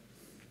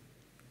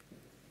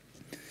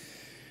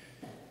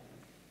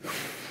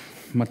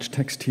 Much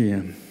text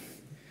here.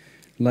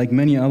 Like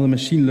many other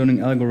machine learning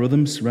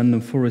algorithms,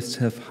 random forests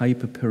have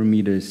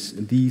hyperparameters.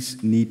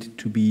 These need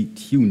to be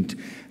tuned,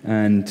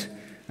 and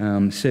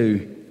so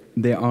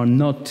they are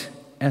not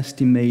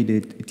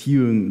estimated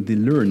during the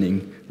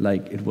learning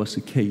like it was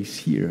the case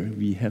here.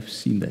 We have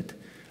seen that.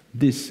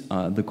 These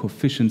are the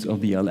coefficients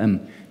of the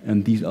LM,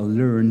 and these are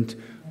learned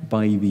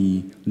by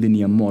the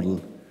linear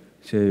model.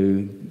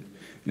 So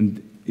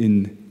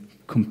in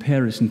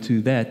comparison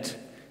to that,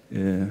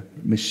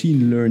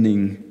 machine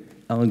learning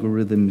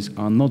algorithms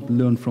are not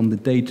learned from the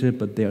data,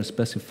 but they are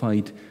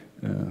specified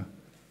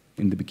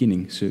in the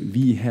beginning. So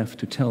we have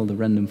to tell the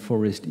random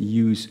forest,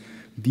 use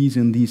these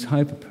and these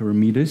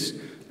hyperparameters,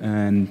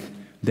 and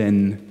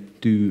then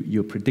do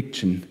your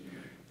prediction.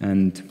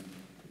 And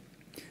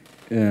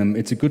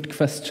it's a good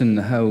question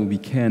how we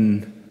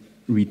can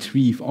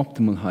retrieve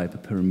optimal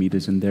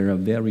hyperparameters, and there are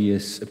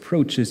various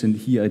approaches, and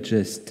here I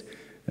just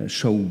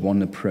show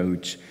one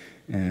approach.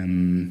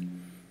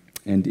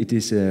 And it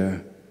is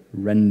a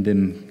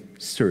random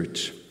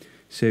search.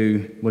 So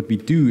what we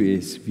do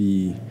is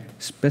we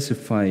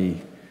specify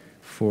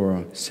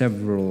for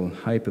several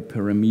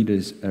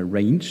hyperparameters a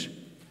range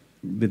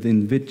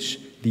within which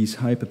these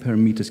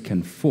hyperparameters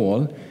can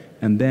fall,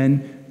 and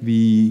then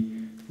we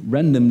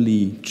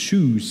randomly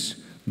choose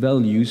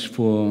values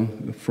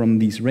from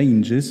these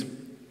ranges,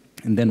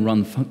 and then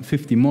run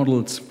 50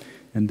 models,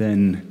 and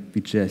then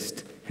we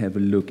just have a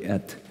look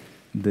at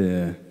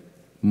the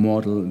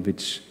model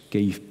which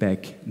gave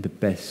back the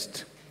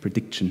best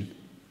prediction.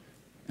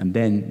 And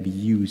then we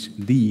use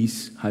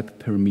these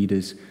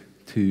hyperparameters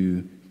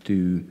to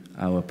do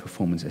our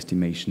performance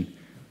estimation,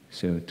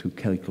 so to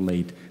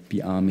calculate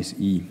the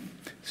RMSE,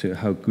 so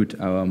how good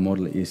our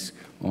model is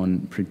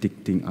on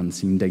predicting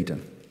unseen data.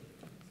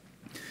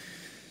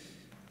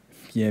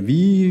 Yeah,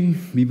 we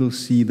will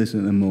see this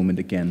in a moment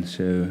again,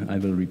 so I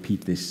will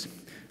repeat this.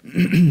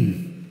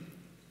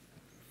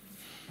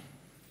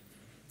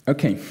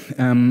 Okay.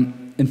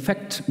 In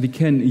fact, we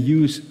can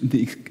use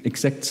the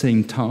exact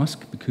same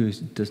task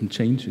because it doesn't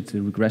change. It's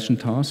a regression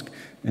task.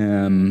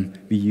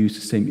 We use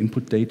the same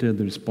input data.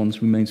 The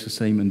response remains the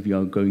same, and we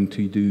are going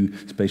to do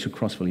spatial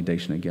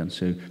cross-validation again.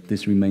 So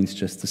this remains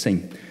just the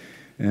same.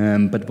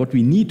 But what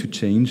we need to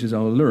change is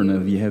our learner.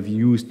 We have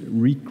used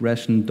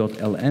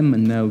regression.lm,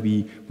 and now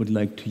we would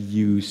like to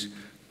use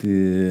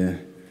the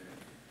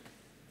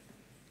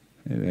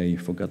I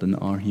forgot an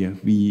R here.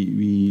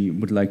 We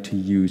would like to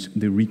use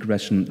the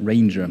regression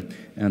ranger,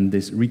 and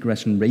this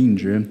regression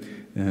ranger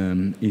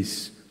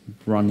is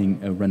running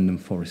a random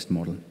forest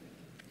model.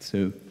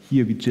 So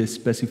here we just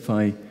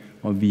specify,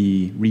 or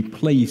we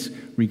replace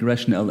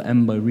regression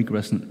LM by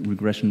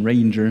regression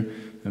ranger,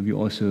 and we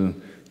also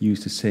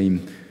use the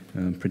same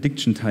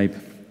prediction type,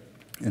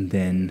 and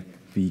then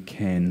we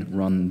can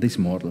run this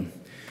model.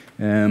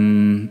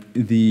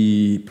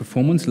 The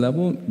performance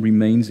level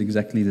remains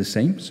exactly the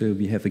same, so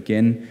we have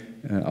again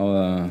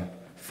our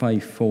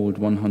 5-fold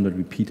 100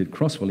 repeated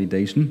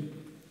cross-validation.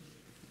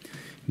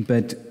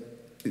 But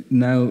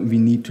now we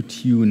need to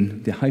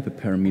tune the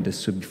hyperparameters.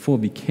 So before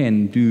we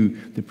can do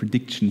the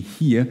prediction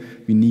here,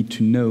 we need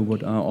to know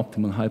what are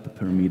optimal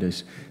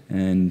hyperparameters.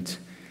 And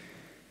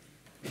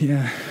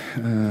yeah,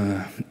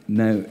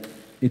 now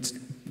it's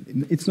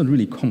not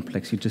really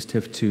complex. You just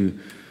have to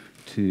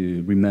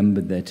remember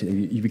that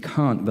we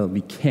can't. Well,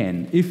 we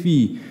can if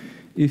we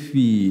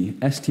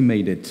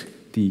estimated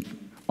the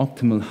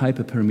optimal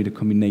hyperparameter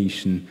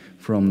combination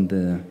from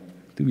the.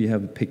 Do we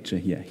have a picture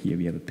here? Here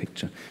we have a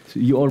picture. So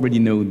you already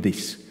know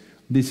this.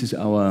 This is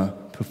our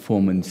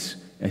performance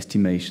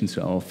estimation.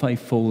 So our 5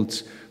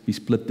 folds, we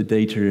split the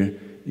data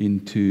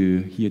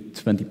into here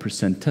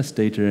 20% test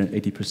data,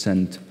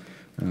 80%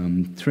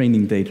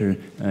 training data,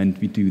 and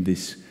we do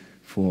this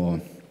for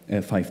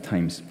 5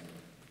 times.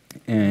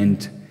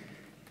 And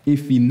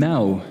if we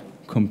now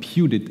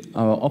computed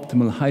our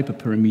optimal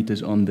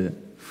hyperparameters on the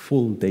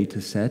full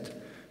data set,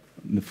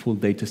 the full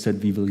data set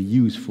we will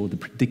use for the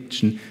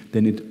prediction,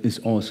 then it is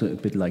also a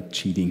bit like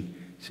cheating.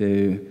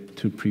 So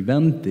to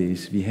prevent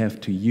this, we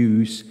have to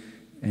use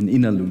an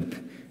inner loop.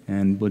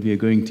 And what we are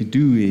going to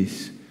do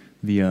is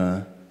we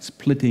are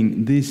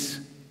splitting this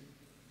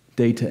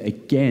data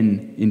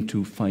again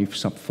into 5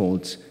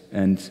 subfolds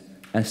and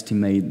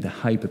estimate the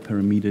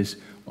hyperparameters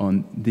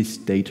on this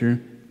data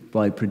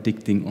by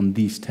predicting on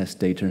these test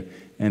data.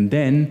 And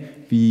then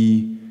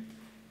we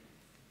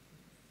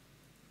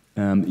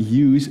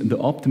use the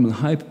optimal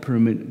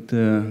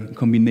hyperparameter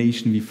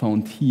combination we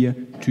found here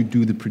to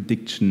do the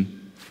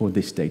prediction for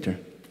this data.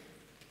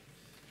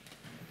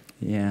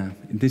 Yeah,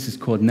 this is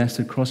called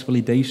nested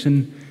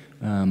cross-validation.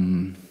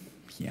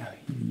 Yeah,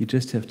 you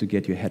just have to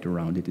get your head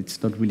around it.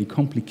 It's not really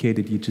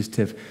complicated. You just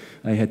have.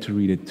 I had to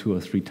read it 2 or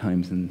 3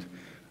 times,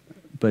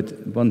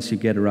 but once you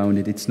get around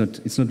it, it's not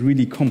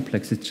really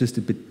complex. It's just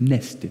a bit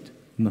nested,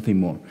 nothing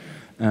more.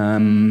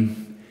 And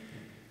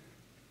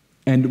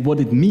what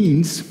it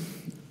means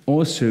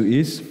also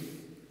is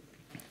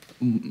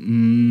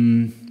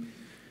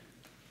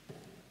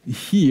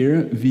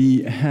here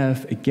we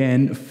have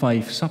again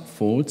 5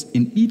 subfolds.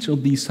 In each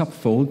of these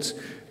subfolds,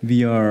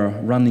 we are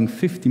running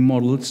 50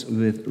 models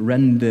with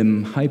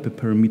random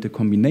hyperparameter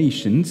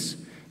combinations,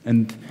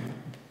 and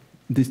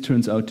this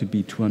turns out to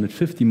be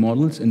 250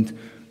 models, and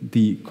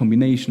the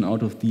combination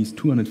out of these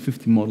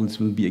 250 models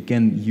will be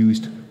again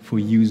used for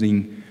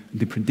using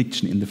the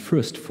prediction in the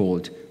first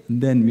fold.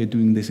 And then we are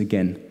doing this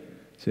again.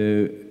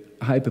 So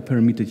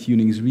hyperparameter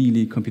tuning is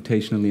really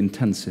computationally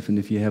intensive, and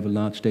if you have a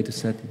large data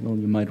set, well,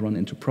 you might run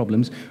into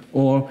problems.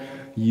 Or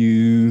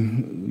you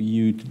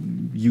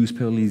use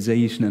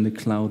parallelization in the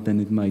cloud, then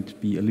it might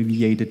be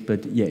alleviated,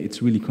 but yeah,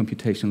 it's really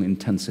computationally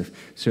intensive.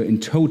 So in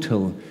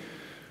total,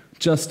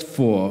 just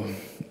for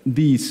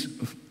these,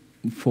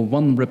 for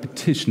one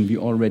repetition, we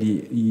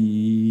already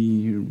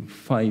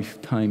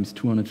 5 times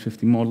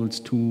 250 models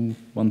to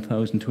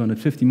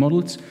 1,250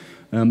 models.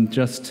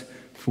 Just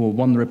for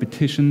one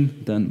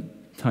repetition, then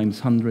times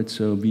 100,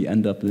 so we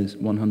end up with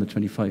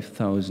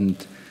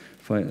 125,000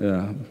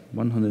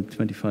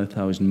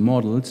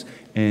 models,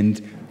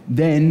 and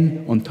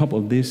then on top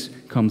of this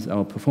comes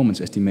our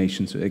performance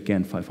estimation, so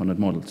again 500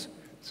 models.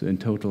 So in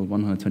total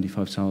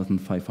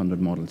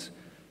 125,500 models.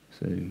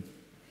 So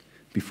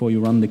before you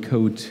run the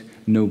code,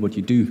 know what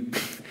you do.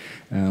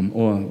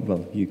 Or,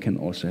 well, you can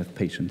also have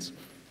patience.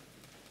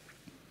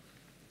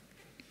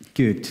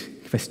 Good.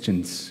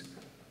 Questions?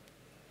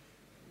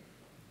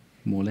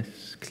 More or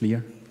less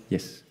clear?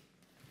 Yes.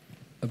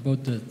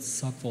 About the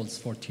subfolds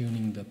for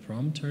tuning the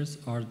parameters,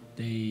 are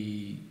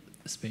they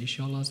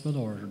spatial as well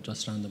or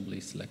just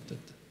randomly selected?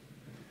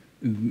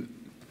 In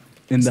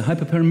the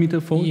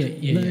hyperparameter fold?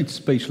 Yeah, no, it's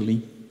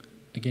spatially.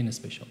 Again, it's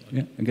spatial. Okay.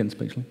 Yeah, again,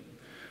 spatially.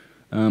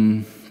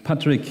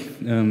 Patrick,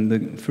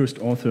 the first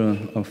author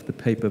of the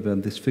paper where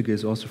this figure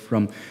is also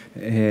from,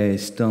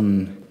 has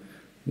done,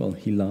 well,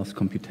 he loves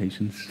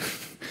computations.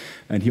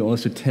 And he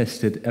also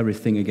tested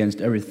everything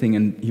against everything,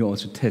 and he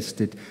also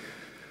tested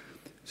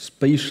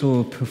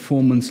spatial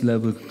performance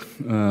level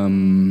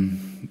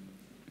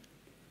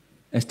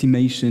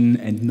estimation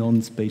and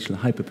non-spatial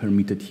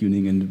hyperparameter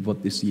tuning, and what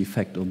is the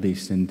effect of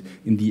this. And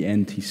in the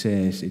end, he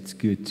says it's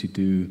good to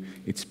do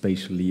it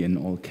spatially in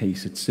all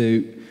cases.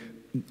 So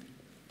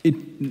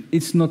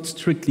it's not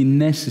strictly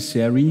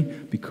necessary,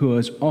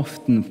 because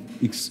often,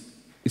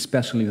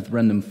 especially with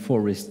random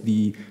forest,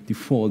 the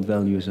default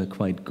values are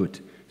quite good.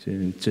 So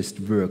it just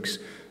works.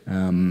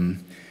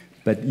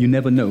 But you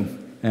never know.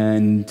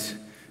 And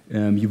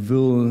you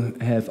will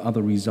have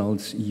other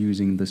results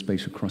using the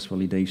spatial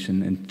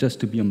cross-validation. And just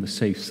to be on the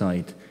safe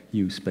side,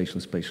 use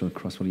spatial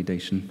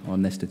cross-validation or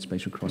nested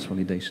spatial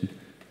cross-validation.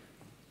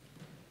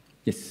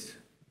 Yes?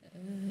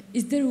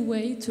 Is there a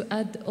way to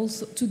add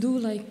also, to do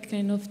like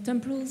kind of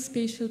temporal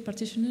spatial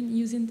partitioning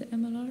using the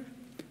MLR?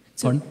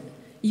 So pardon?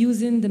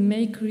 Using the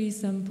make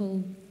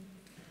resample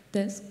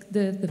task,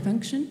 the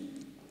function,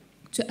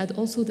 to add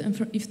also the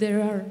if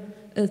there are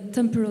a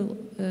temporal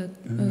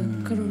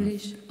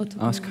correlation.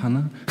 Ask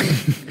Hannah.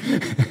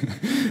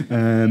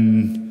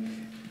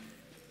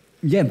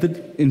 Yeah,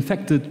 but in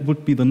fact, it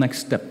would be the next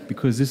step,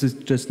 because this is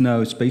just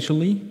now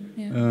spatially,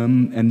 yeah.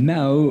 And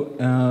now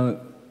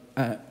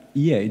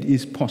Yeah, it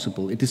is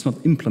possible. It is not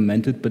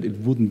implemented, but it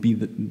wouldn't be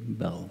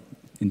well,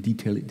 in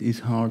detail it is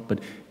hard, but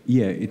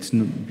yeah, it's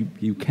not,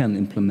 you can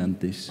implement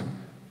this.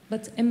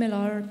 But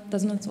MLR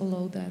does not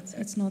allow that.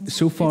 It's not.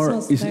 So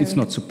far, it's not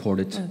direct.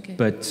 supported, Okay.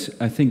 but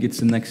I think it's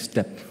the next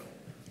step.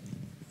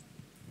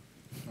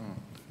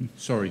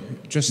 Sorry,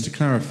 just to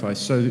clarify,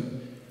 so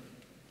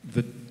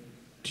the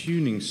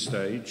tuning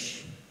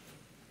stage...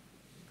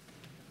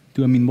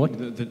 Do I mean what?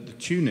 The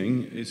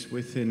tuning is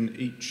within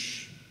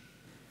each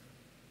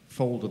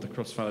fold of the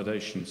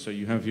cross-validation. So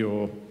you have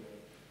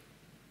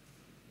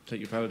take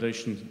your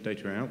validation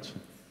data out,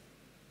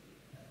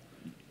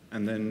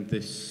 and then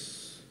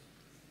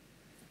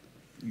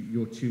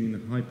you're tuning the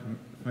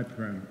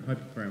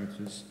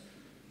hyperparameters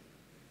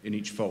in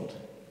each fold.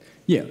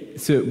 Yeah,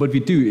 so what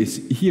we do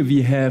is, here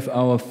we have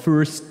our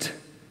first,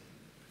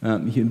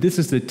 here, this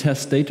is the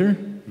test data,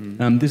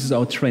 this is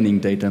our training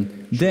data.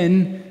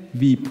 Then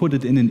we put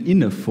it in an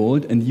inner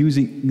fold and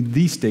using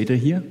these data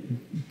here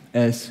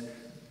as,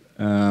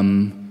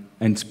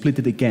 and split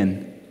it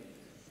again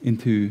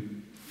into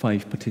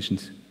 5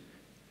 partitions.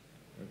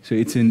 So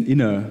it's an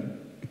inner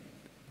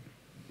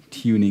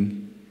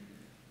tuning,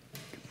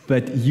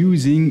 but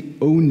using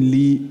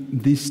only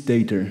this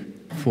data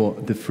for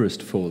the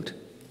first fold.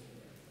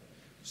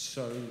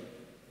 So,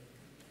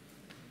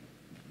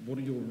 what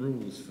are your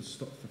rules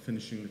for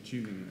finishing the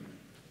tuning then?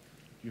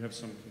 Do you have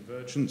some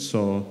convergence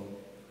or?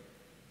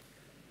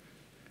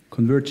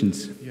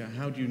 Convergence. Yeah.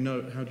 How do you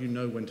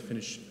know when to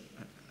finish?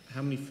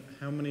 How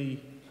many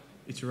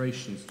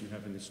iterations do you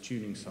have in this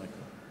tuning cycle?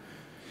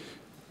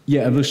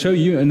 Yeah, I will show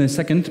you in a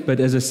second. But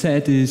as I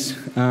said, is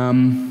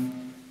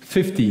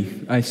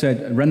 50. I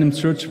said random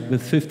search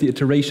with 50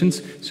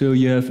 iterations. So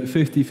you have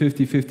 50,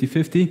 50, 50,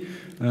 50,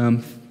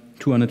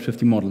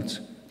 250 models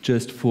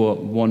just for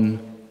one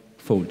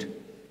fold.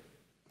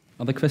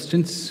 Other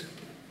questions?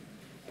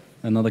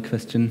 Another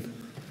question?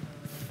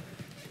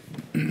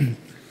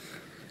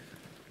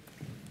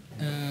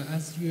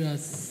 As you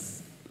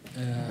has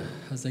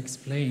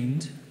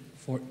explained,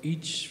 for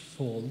each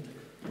fold,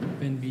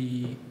 when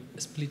we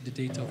split the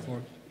data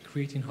for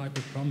creating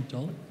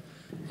hyperparameter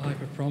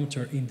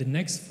in the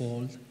next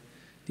fold,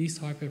 this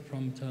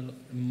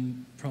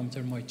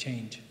hyperparameter might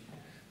change.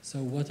 So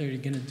what are you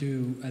going to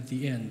do at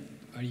the end?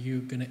 Are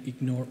you going to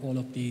ignore all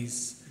of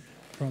these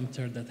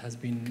parameters that has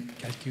been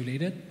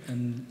calculated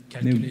and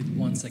calculate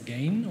once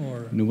again,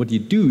 or? No, what you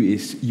do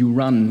is you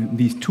run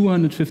these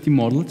 250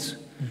 models,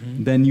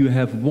 then you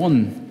have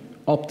one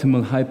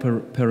optimal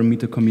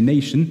hyperparameter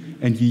combination,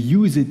 and you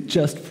use it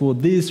just for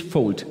this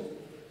fold.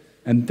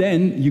 And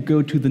then you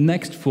go to the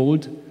next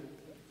fold,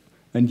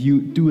 and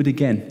you do it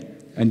again.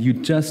 And you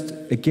just,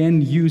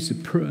 again, use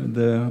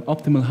the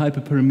optimal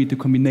hyperparameter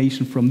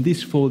combination from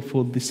this fold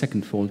for the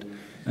second fold.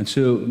 And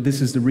so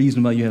this is the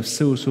reason why you have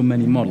so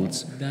many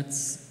models.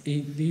 This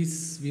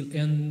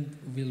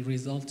will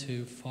result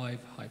to 5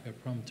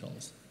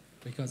 hyperparameters,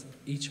 because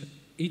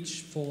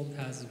each fold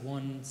has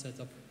one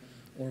setup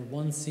or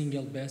one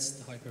single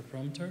best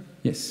hyperparameter.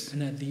 Yes.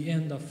 And at the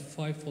end of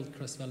 5-fold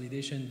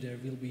cross-validation, there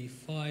will be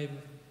 5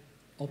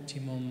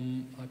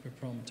 optimum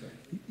hyperparameter.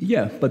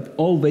 Yeah, but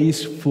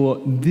always for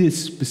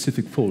this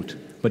specific fold.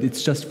 But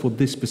it's just for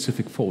this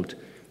specific fold.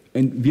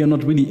 And we are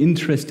not really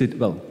interested,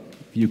 well,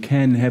 you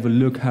can have a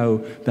look how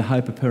the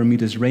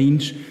hyperparameters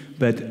range,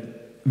 but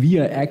we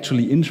are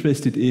actually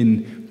interested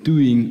in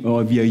doing,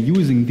 or we are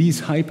using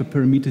these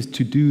hyperparameters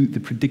to do the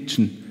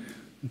prediction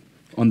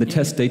on the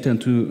test data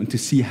and to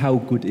see how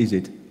good is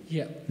it.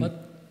 Yeah,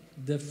 but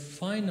the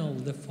final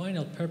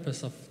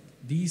purpose of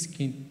these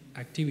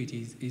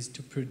activities is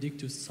to predict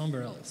to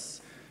somewhere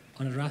else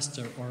on a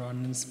raster or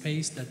on a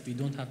space that we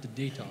don't have the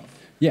data of.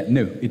 Yeah,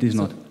 no, it is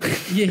not.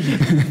 Yeah.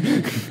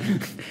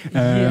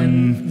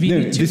 And we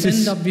need to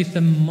end up with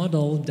a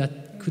model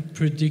that could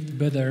predict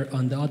better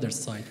on the other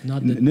side,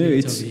 not the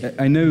data.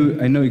 I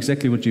know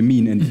exactly what you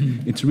mean,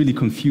 and it's really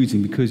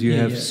confusing because you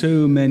have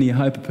so many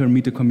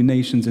hyperparameter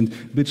combinations, and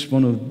which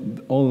one of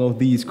all of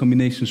these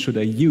combinations should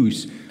I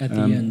use? At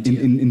the end,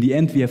 in the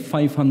end, we have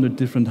 500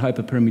 different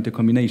hyperparameter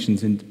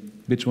combinations, and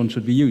which one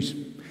should we use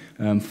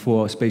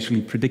for spatially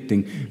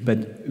predicting?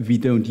 But we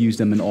don't use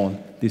them at all.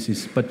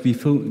 But we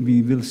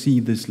will see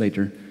this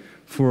later.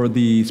 For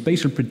the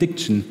spatial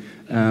prediction,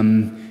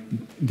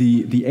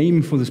 the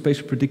aim for the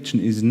spatial prediction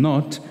is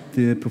not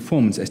the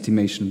performance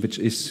estimation, which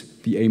is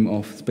the aim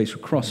of spatial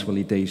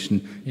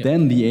cross-validation. Yeah.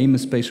 Then the aim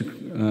is spatial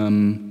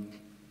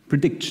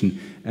prediction.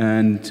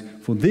 And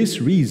for this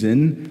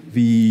reason,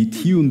 we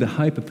tune the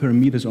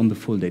hyperparameters on the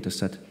full data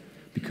set,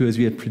 because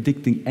we are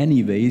predicting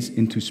anyways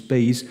into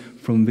space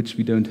from which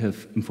we don't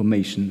have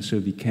information, so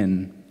we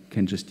can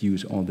just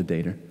use all the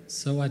data.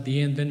 So at the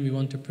end, when we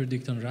want to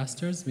predict on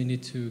rasters, we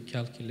need to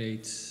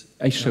calculate.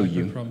 I show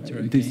you.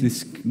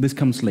 This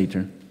comes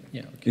later.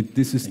 Yeah. Okay.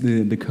 This is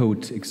the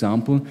code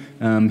example.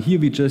 Here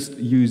we're just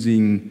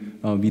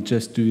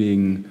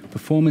doing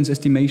performance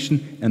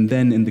estimation, and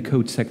then in the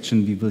code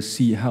section we will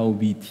see how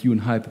we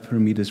tune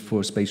hyperparameters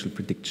for spatial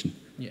prediction.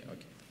 Yeah.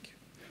 Okay.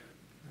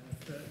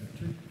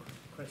 Thank you. Two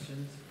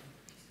questions.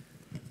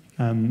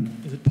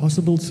 Is it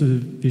possible to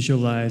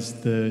visualize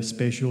the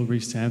spatial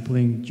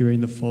resampling during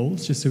the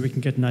folds, just so we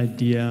can get an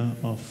idea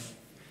of,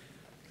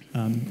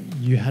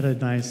 you had a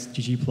nice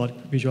ggplot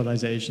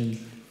visualization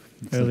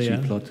earlier.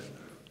 It's not ggplot.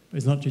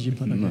 It's not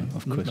ggplot, okay. No,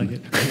 of course like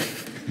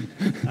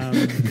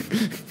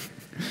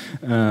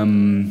not.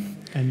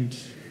 And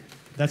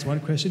that's one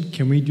question.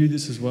 Can we do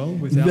this as well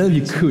without? Well,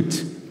 you could,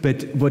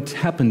 but what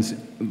happens,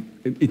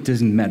 it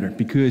doesn't matter,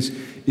 because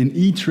in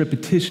each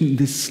repetition,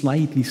 this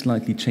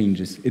slightly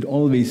changes. It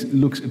always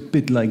looks a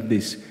bit like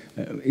this.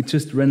 It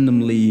just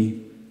randomly,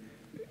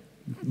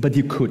 but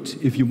you could.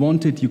 If you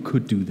wanted, you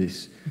could do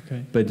this.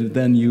 Okay. But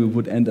then you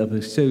would end up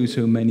with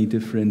so many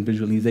different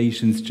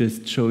visualizations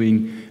just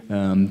showing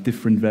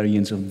different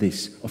variants of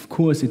this. Of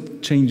course,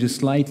 it changes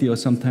slightly, or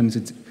sometimes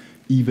it's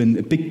even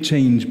a big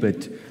change,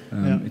 but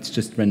it's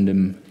just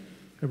random.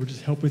 It would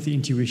just help with the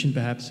intuition,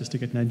 perhaps, just to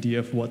get an idea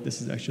of what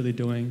this is actually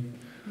doing.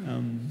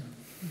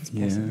 It's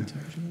possible to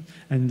actually.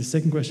 And the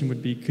second question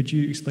would be, could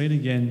you explain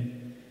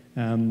again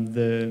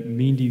the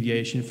mean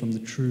deviation from the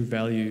true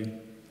value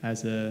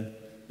as an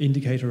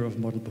indicator of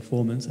model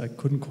performance? I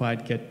couldn't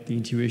quite get the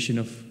intuition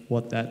of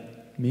what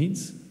that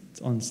means.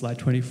 It's on slide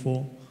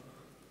 24.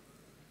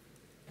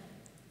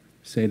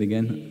 Say it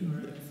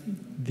again.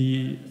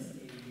 The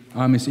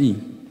RMSE.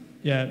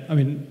 Yeah, I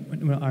mean,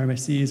 well,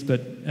 RMSE is,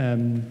 but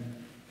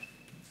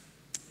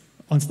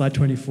on slide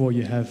 24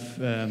 you have...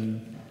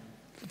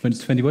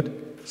 20 what?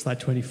 Slide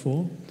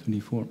 24.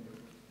 24.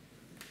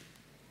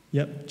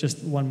 Yep,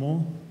 just one more.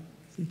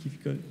 I think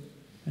you've got,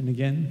 and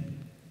again.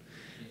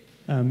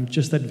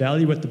 Just that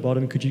value at the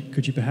bottom, could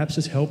you perhaps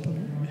just help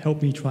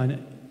me try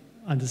and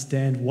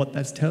understand what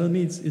that's telling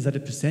me? Is that a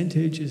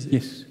percentage?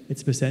 Yes.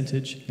 It's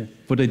percentage. Yeah.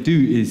 What I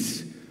do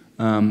is,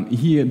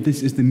 here,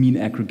 this is the mean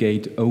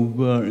aggregate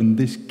over, in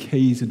this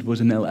case, it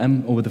was an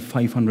LM over the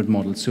 500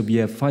 models. So we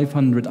have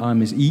 500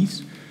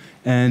 RMSEs,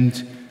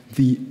 and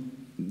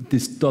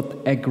this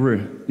dot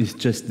aggr is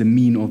just the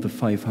mean of the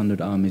 500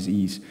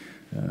 RMSEs.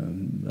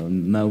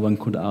 Now one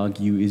could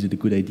argue, is it a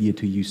good idea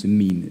to use the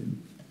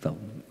mean? Well,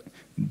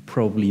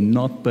 probably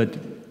not, but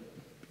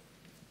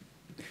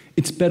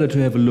it's better to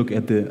have a look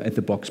at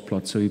the box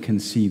plot so you can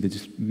see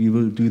that. We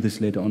will do this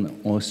later on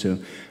also.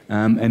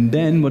 And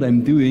then what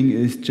I'm doing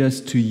is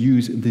just to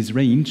use this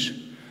range,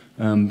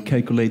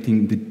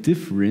 calculating the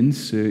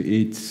difference. So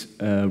it's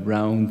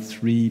around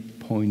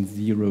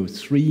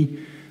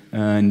 3.03,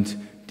 and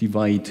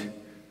divide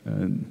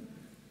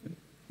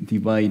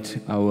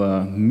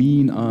our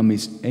mean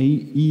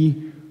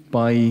RMSE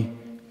by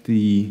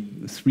the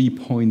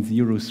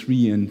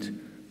 3.03 and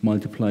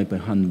multiply by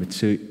 100.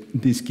 So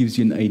this gives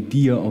you an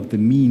idea of the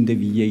mean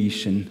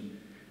deviation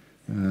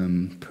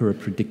per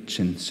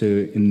prediction.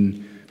 So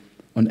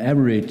on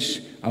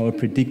average, our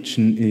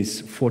prediction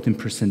is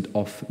 14%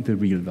 off the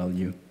real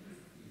value.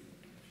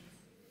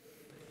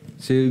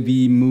 So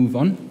we move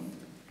on.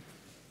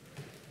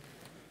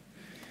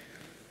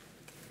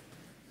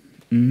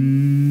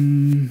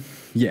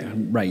 Yeah,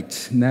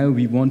 right. Now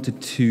we wanted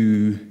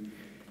to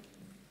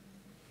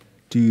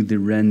do the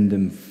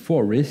random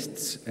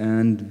forests,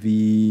 and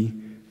we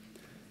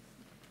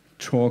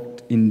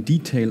talked in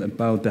detail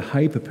about the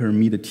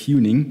hyperparameter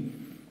tuning.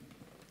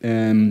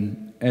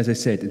 As I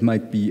said, it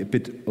might be a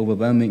bit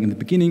overwhelming in the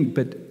beginning,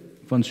 but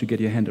once you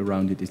get your hand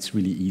around it, it's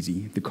really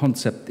easy. The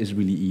concept is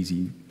really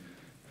easy.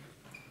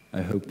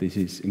 I hope this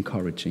is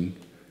encouraging.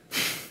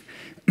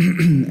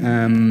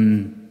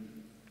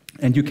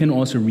 And you can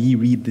also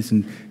reread this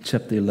in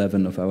chapter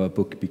 11 of our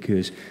book,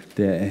 because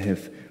there I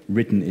have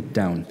written it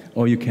down.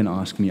 Or you can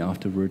ask me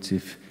afterwards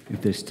if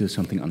there's still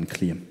something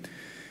unclear.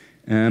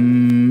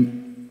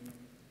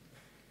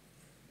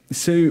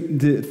 So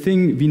the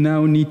thing we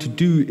now need to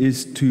do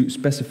is to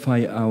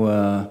specify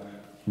our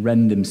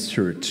random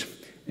search.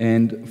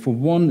 And for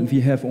one, we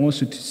have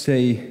also to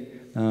say,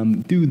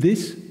 do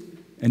this.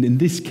 And in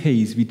this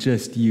case, we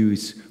just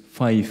use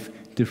 5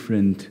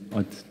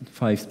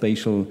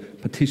 spatial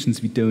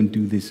partitions. We don't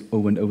do this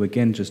over and over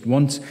again, just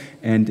once.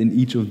 And in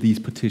each of these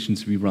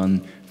partitions, we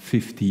run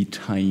 50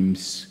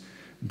 times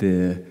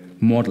the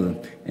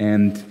model.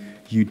 And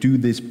you do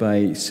this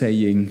by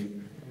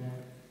setting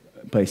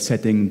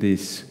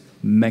this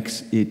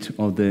max it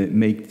or the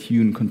make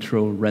tune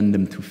control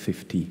random to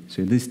 50.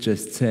 So this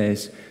just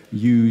says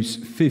use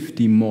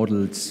 50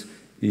 models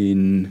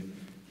in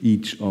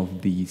each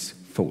of these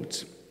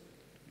folds.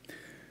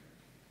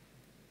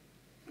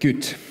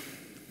 Good.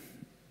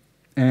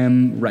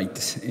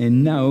 Right,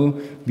 and now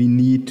we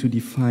need to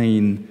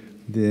define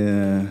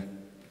the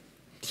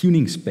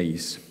tuning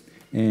space.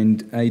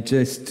 And I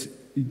just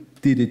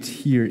did it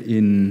here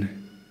in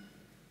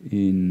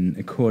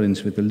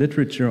accordance with the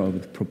literature or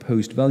with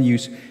proposed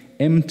values.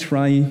 M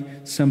trie,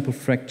 sample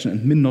fraction,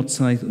 and min not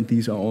size, and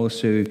these are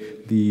also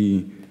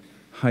the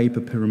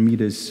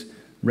hyperparameters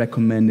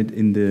recommended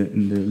in the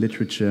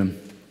literature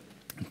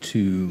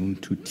to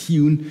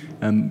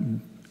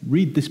tune.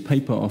 Read this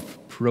paper of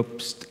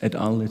Probst et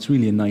al. It's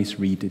really a nice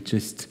read. It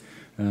just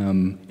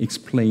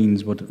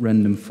explains what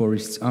random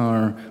forests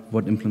are,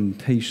 what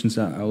implementations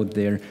are out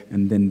there,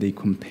 and then they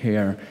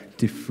compare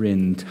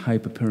different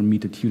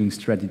hyperparameter tuning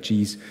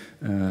strategies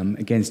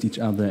against each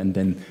other, and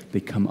then they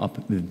come up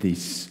with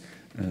this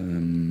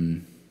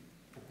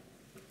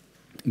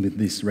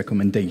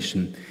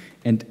recommendation.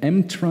 And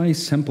mtry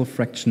sample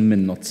fraction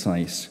min not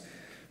size.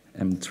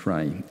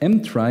 Mtry,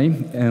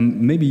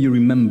 maybe you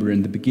remember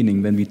in the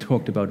beginning when we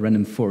talked about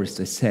random forests,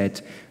 I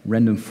said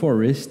random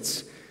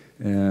forests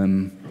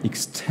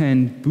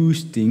extend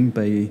boosting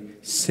by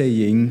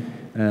saying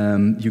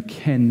you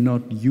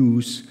cannot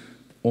use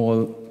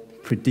all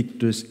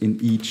predictors in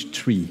each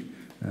tree.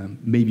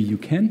 Maybe you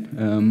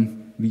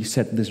can. We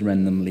set this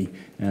randomly.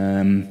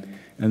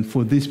 And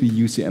for this we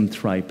use the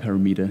mtry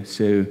parameter.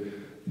 So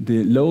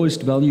the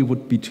lowest value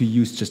would be to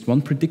use just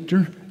one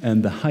predictor,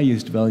 and the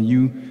highest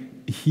value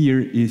here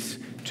is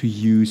to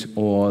use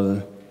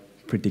all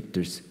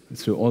predictors.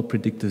 So all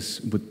predictors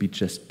would be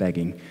just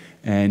bagging.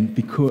 And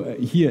because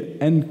here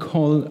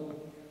ncall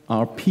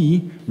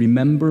RP,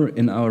 remember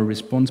in our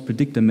response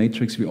predictor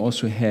matrix we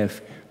also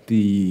have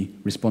the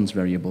response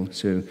variable.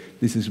 So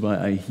this is why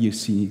I here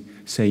say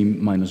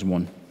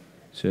 -1.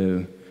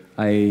 So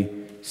I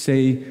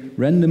say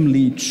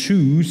randomly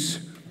choose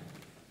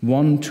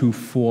 1 to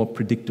 4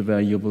 predictor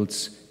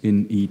variables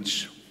in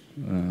each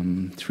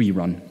tree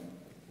run.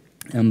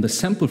 And the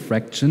sample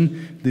fraction,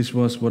 this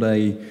was what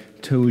I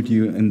told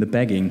you in the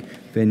bagging.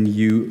 When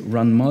you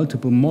run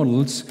multiple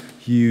models,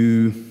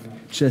 you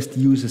just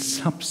use a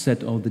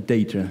subset of the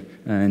data,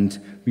 and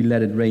we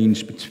let it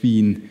range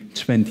between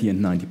 20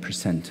 and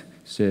 90%.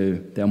 So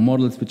there are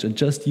models which are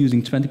just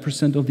using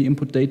 20% of the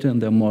input data,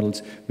 and there are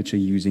models which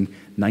are using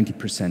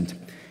 90%.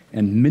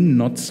 And min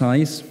not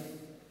size,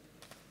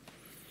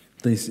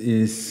 this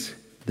is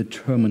the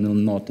terminal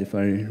not, if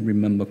I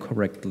remember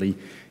correctly.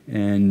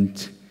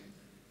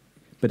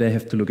 But I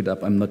have to look it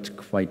up, I'm not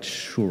quite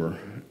sure.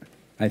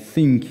 I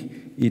think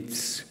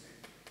it's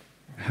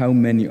how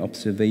many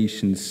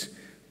observations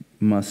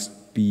must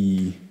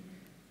be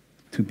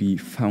to be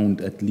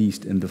found at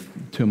least in the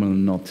terminal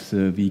not.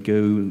 So we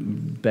go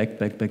back.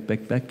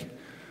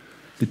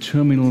 The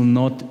terminal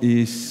not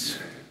is,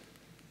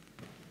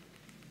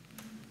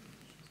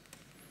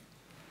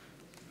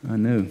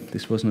 no,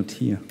 this was not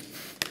here.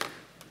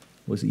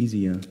 It was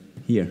easier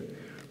here.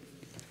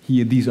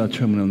 Here, these are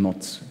terminal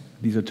nots.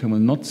 These are terminal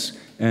nots,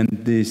 and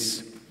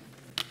this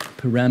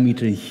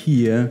parameter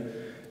here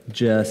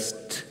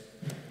just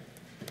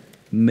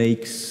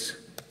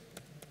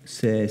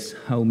says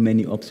how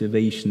many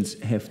observations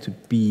have to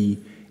be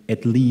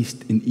at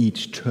least in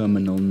each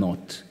terminal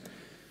knot.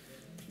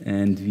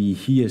 And we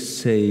here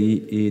say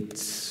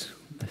it's,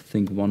 I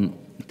think, 1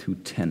 to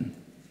 10.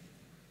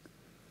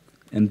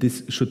 And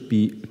this should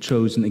be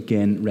chosen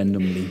again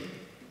randomly.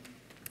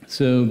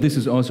 So this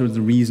is also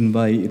the reason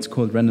why it's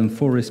called random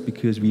forest,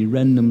 because we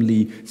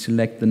randomly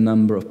select the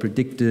number of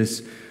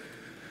predictors.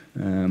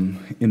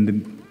 In the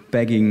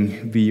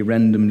bagging, we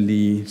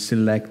randomly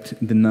select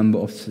the number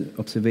of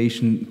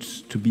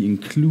observations to be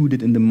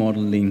included in the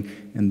modeling,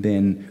 and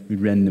then we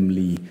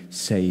randomly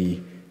say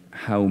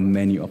how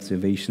many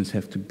observations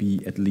have to be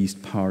at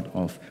least part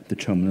of the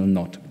terminal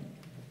knot.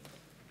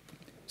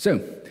 So,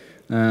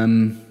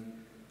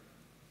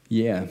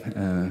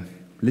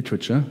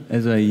 literature,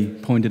 as I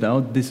pointed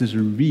out, this is a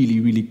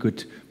really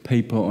good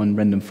paper on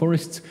random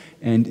forests,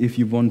 and if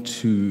you want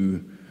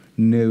to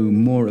know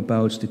more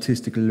about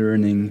statistical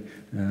learning,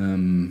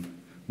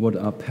 what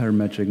are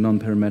parametric,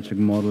 non-parametric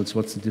models,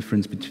 what's the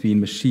difference between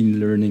machine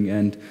learning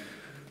and,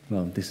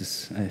 well, this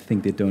is, I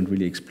think they don't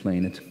really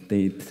explain it.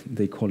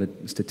 They call it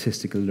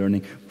statistical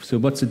learning. So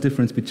what's the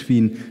difference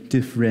between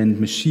different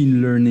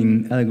machine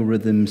learning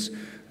algorithms,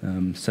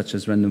 such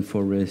as random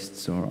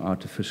forests or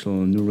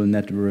artificial neural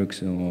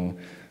networks or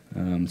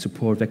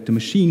support vector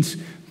machines?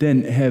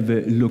 Then have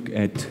a look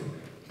at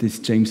this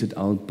James et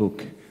al.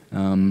 Book.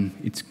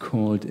 It's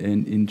called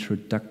An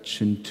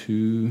Introduction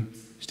to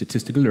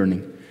Statistical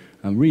Learning.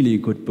 Really a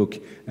good book.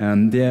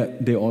 There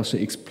they also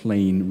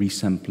explain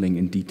resampling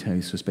in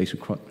detail, so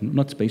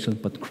not spatial,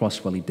 but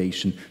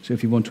cross-validation. So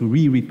if you want to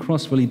reread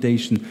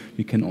cross-validation,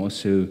 you can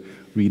also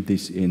read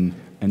this in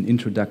An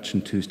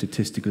Introduction to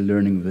Statistical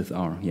Learning with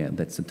R. Yeah,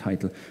 that's the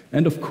title.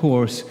 And of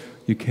course,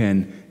 you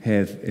can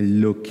have a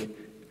look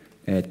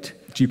at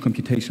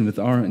geocomputation with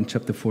R. In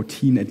chapter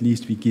 14, at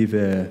least, we give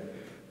a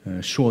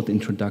short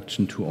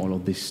introduction to all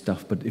of this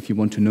stuff. But if you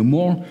want to know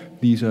more,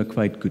 these are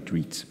quite good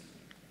reads.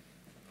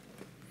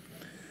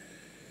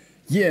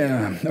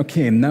 Yeah,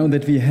 okay, now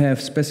that we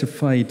have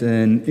specified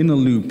an inner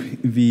loop,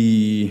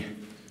 we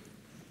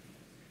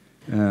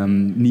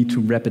need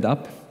to wrap it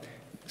up.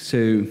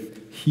 So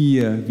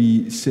here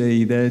we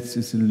say that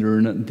is a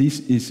learner. This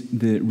is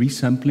the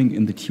resampling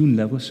in the tune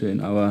level, so in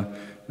our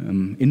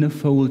inner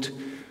fold.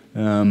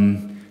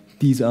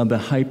 These are the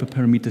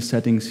hyperparameter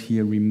settings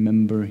here.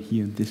 Remember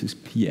here, this is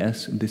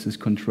PS, this is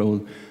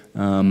control.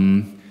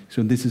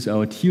 So this is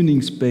our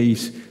tuning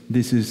space.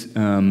 This is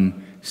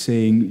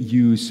saying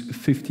use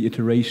 50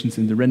 iterations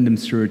in the random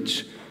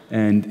search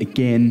And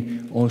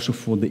again, also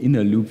for the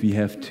inner loop, we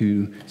have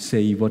to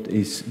say what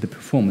is the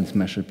performance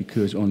measure,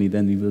 because only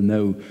then we will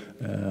know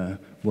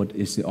what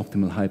is the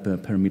optimal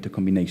hyperparameter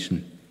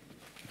combination.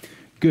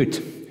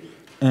 Good.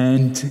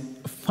 And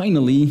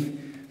finally,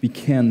 we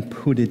can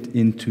put it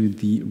into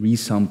the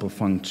resample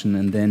function,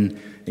 and then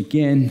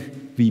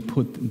again we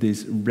put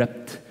this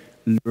wrapped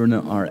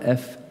learner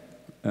RF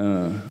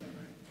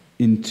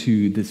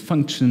into this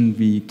function.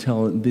 We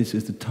tell this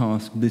is the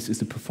task, this is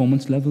the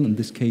performance level. In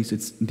this case,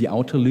 it's the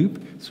outer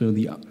loop, so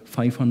the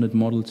 500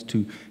 models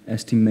to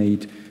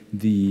estimate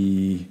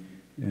the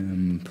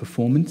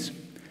performance.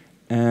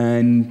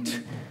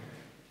 And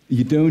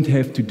you don't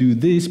have to do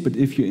this, but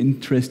if you're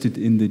interested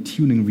in the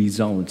tuning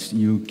results,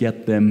 you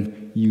get them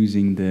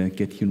using the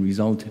get tune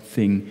result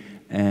thing.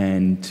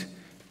 And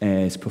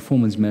as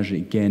performance measure,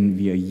 again,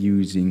 we are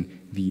using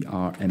the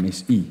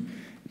RMSE.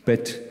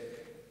 But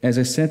as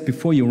I said,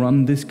 before you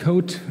run this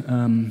code,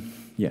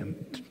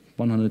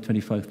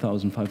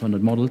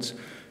 125,500 models,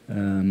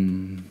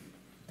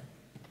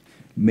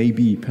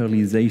 maybe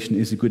parallelization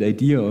is a good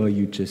idea, or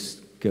you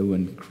just go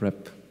and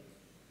grab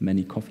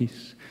many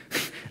coffees.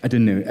 I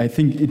don't know. I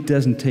think it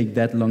doesn't take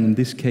that long in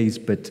this case,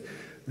 but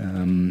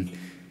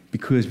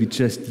because we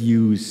just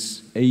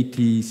use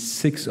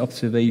 86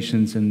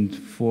 observations and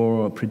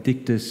 4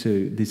 predictors,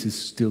 so this is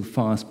still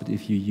fast, but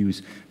if you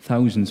use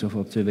thousands of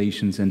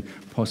observations and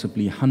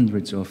possibly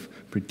hundreds of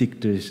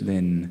predictors,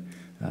 then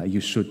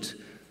you should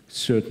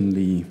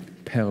certainly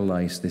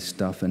parallelize this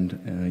stuff and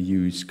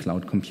use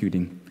cloud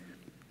computing.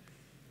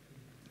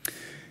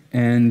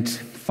 And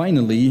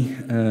finally,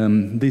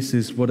 this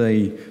is what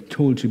I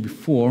told you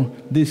before.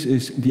 This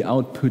is the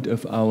output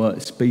of our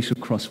spatial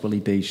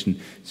cross-validation.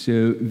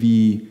 So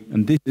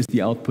and this is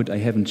the output I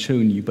haven't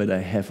shown you, but I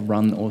have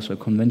run also a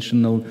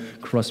conventional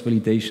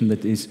cross-validation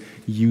that is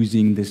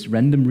using this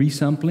random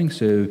resampling.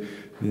 So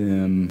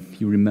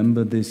you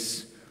remember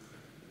this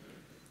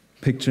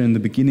picture in the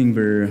beginning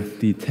where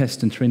the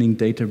test and training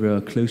data were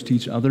close to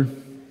each other.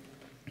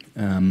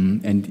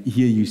 And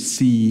here you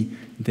see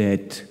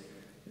that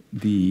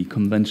the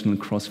conventional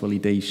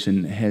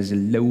cross-validation has a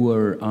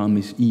lower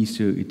RMSE,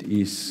 so it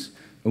is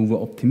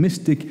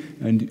over-optimistic,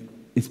 and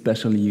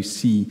especially you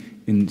see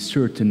in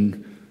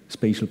certain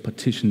spatial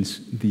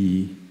partitions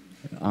the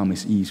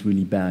RMSE is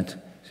really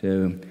bad.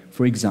 So,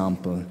 for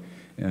example,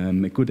 a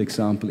good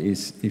example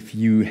is if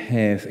you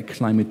have a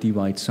climate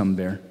divide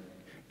somewhere,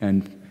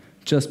 and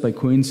just by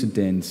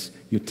coincidence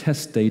your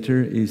test data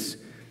is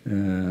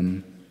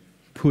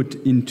put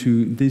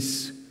into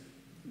this.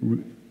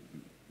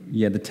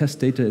 The test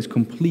data is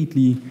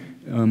completely,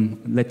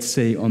 let's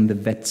say, on the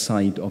wet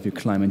side of your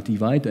climate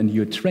divide, and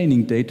your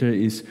training data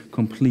is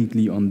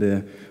completely on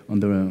the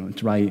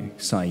dry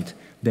side.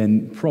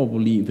 Then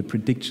probably the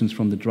predictions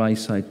from the dry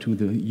side to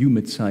the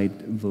humid side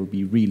will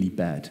be really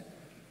bad.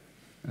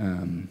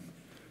 And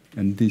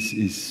this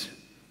is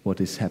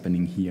what is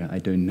happening here. I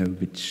don't know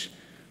which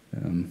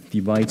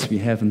divides we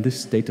have in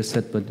this data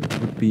set, but it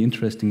would be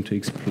interesting to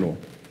explore.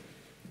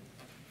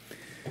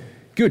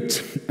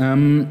 Good.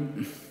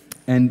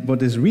 And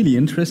what is really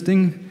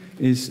interesting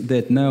is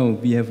that now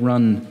we have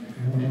run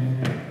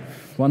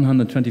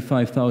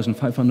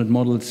 125,500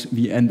 models.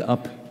 We end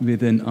up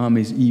with an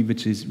RMSE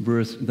which is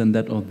worse than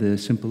that of the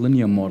simple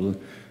linear model.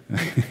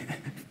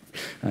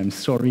 I'm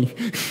sorry.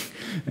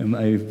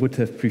 I would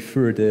have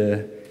preferred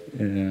a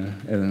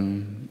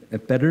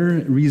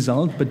better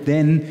result, but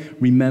then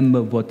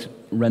remember what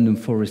random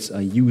forests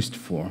are used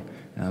for.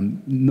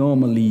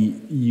 Normally,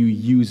 you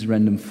use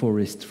random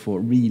forests for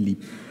really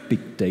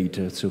big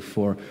data, so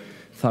for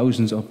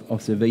thousands of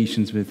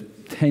observations with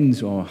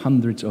tens or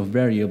hundreds of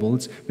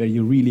variables where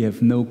you really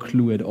have no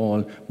clue at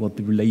all what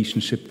the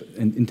relationship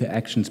and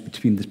interactions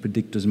between these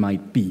predictors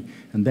might be.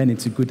 And then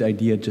it's a good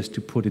idea just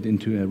to put it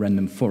into a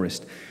random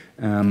forest.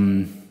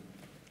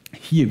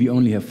 Here we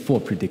only have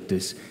 4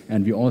 predictors,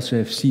 and we also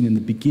have seen in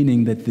the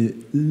beginning that the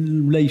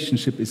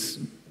relationship is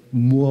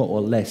more or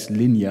less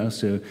linear,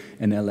 so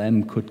an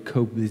LM could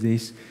cope with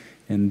this,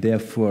 and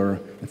therefore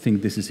I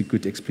think this is a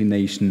good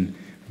explanation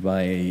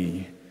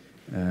why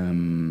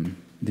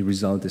the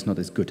result is not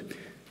as good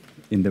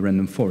in the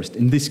random forest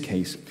in this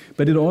case.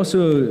 But it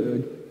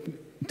also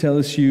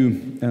tells you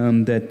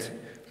that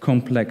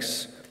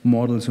complex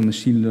models or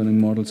machine learning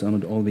models are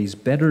not always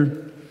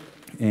better,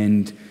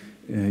 and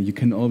you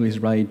can always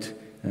write,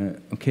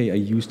 okay, I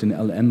used an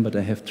LM, but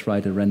I have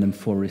tried a random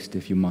forest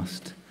if you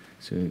must.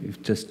 So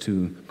if just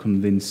to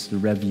convince the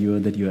reviewer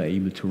that you are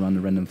able to run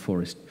a random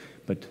forest.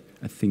 But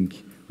I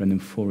think random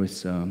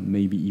forests are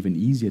maybe even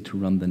easier to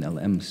run than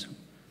LMs.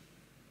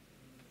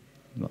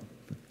 Well,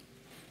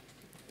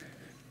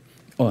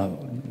 or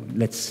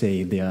let's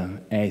say they are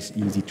as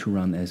easy to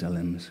run as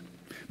LMs.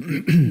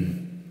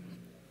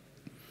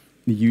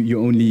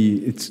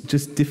 It's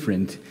just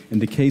different. In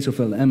the case of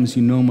LMs,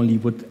 you normally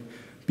would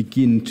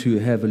begin to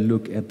have a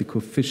look at the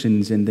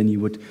coefficients, and then you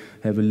would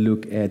have a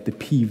look at the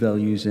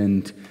p-values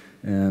and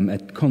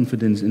at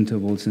confidence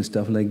intervals and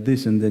stuff like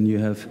this, and then you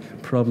have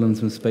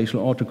problems with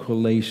spatial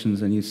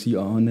autocorrelations, and you see,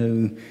 oh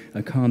no,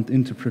 I can't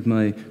interpret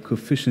my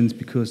coefficients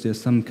because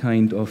there's some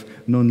kind of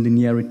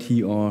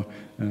nonlinearity or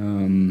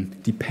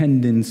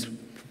dependence,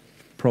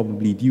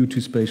 probably due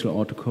to spatial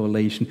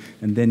autocorrelation,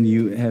 and then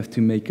you have to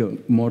make a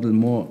model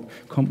more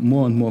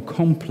and more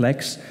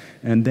complex,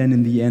 and then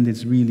in the end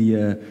it's really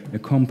a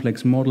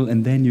complex model,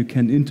 and then you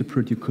can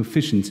interpret your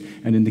coefficients.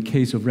 And in the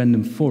case of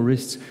random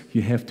forests,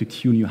 you have to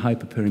tune your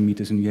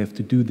hyperparameters, and you have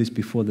to do this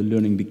before the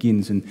learning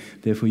begins, and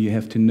therefore you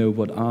have to know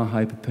what are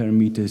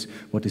hyperparameters,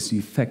 what is the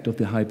effect of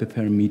the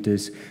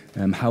hyperparameters,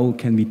 how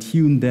can we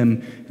tune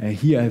them.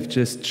 Here I've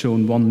just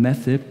shown one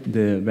method,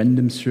 the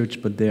random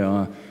search, but there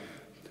are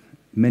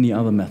many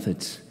other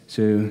methods.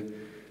 So,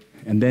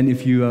 and then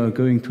if you are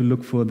going to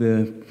look for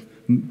the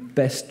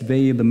best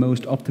way, the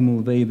most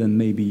optimal way, then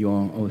maybe you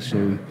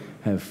also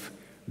have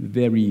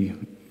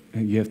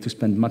you have to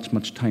spend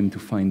much time to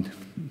find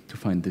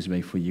this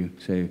way for you.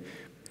 So,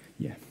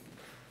 yeah,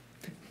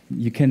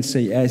 you can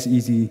say as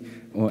easy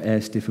or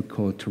as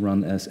difficult to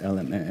run as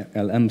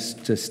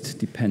LMs, just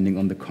depending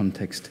on the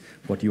context,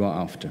 what you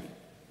are after.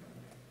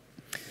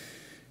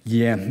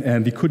 Yeah,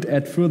 we could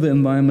add further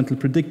environmental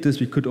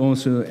predictors. We could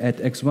also add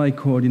XY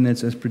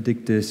coordinates as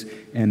predictors,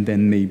 and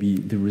then maybe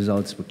the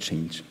results would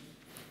change.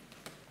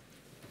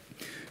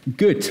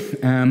 Good,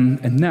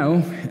 and now,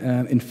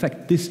 in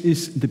fact, this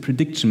is the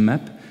prediction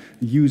map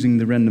using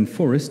the random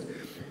forest.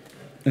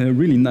 A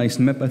really nice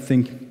map, I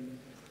think,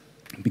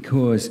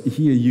 because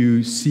here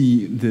you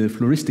see the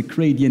floristic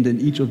gradient,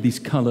 and each of these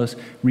colors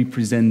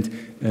represent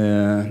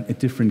a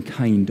different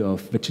kind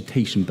of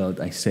vegetation belt,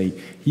 I say.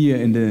 Here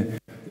in the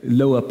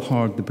lower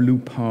part, the blue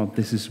part,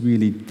 this is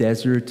really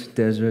desert.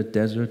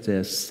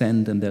 There's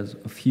sand and there's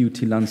a few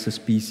Tillandsia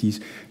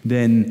species.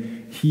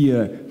 Then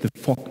here the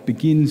fog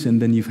begins,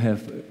 and then you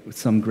have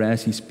some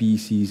grassy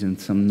species and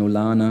some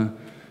Nolana.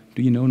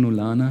 Do you know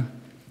Nolana?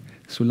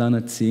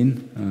 Solana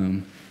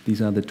 10.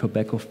 These are the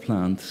tobacco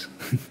plants.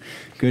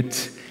 Good.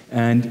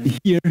 And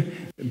here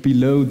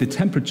below the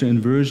temperature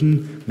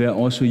inversion, where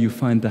also you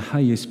find the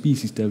highest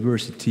species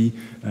diversity,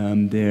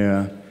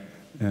 there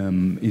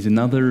is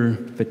another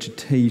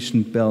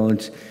vegetation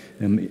belt.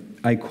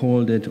 I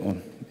called it, or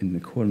in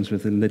accordance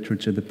with the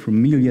literature, the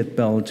bromeliad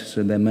belt.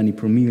 So there are many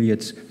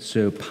bromeliads,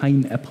 so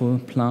pineapple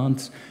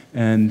plants.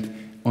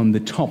 And on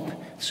the top,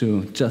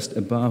 so just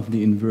above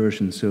the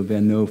inversion, so where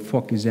no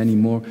fog is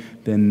anymore,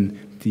 then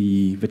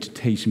the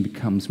vegetation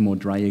becomes more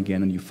dry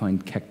again, and you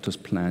find cactus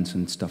plants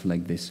and stuff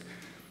like this.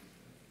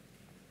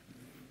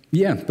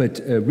 Yeah, but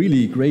a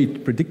really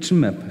great prediction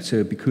map,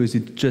 so because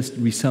it just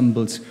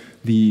resembles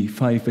the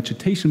 5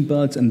 vegetation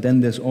belts, and then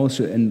there's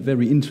also a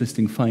very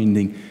interesting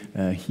finding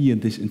here,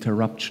 this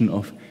interruption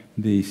of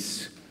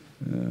this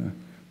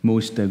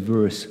most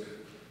diverse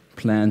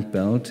plant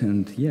belt,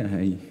 and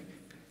yeah,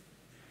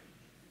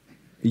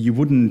 you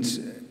wouldn't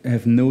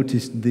have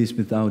noticed this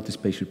without the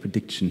spatial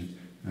prediction.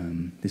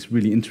 This is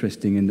really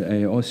interesting, and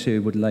I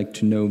also would like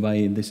to know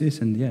why this is,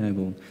 and yeah, I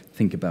will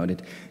think about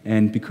it.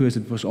 And because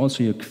it was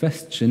also your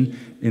question,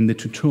 in the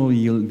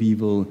tutorial we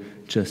will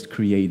just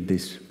create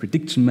this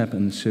prediction map,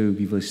 and so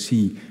we will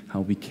see how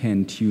we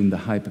can tune the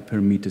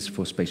hyperparameters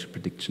for spatial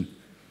prediction.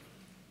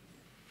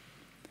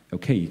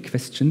 Okay,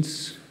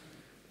 questions?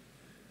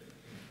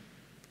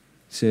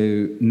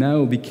 So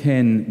now we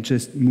can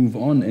just move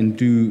on and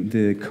do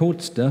the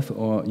code stuff,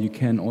 or you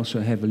can also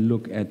have a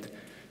look at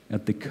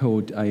the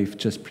code I've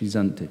just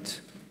presented.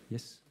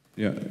 Yes?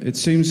 Yeah, it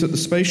seems that the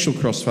spatial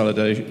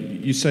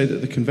cross-validation, you say that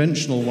the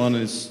conventional one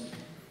is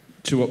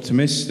too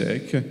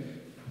optimistic,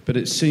 but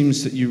it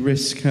seems that you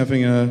risk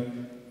having a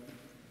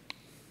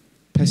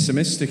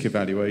pessimistic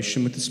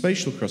evaluation with the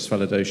spatial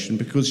cross-validation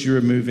because you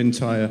remove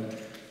entire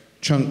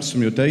chunks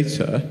from your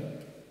data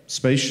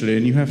spatially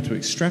and you have to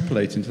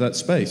extrapolate into that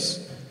space.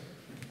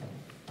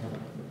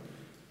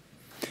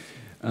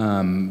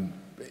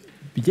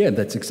 Yeah,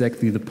 that's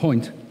exactly the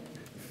point.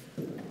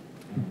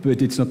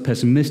 But it's not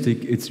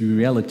pessimistic, it's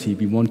reality.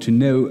 We want to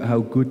know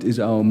how good is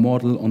our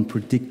model on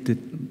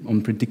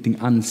predicting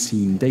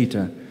unseen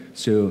data.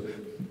 So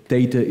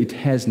data it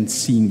hasn't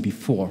seen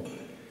before.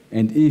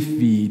 And if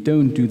we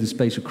don't do the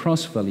spatial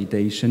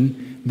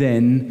cross-validation,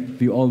 then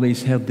we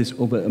always have this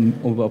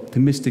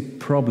over-optimistic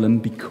problem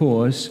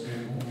because,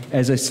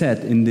 as I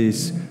said in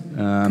this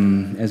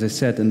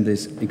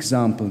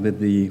example with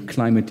the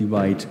climate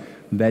divide,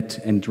 wet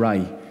and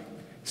dry.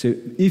 So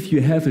if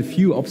you have a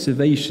few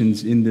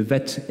observations in the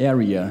wet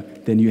area,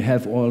 then you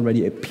have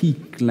already a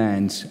peak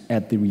glance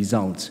at the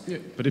results. Yeah,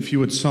 but if you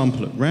would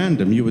sample at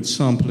random, you would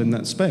sample in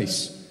that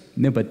space.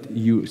 No, but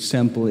you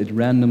sample it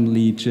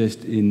randomly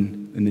just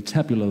in a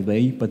tabular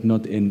way, but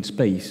not in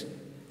space.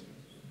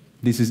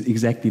 This is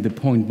exactly the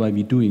point why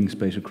we're doing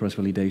spatial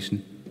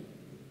cross-validation.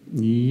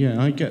 Yeah,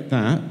 I get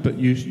that, but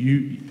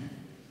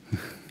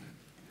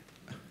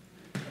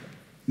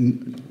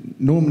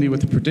normally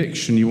with a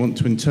prediction, you want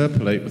to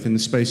interpolate within the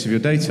space of your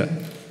data.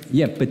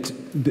 Yeah, but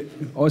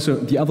also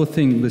the other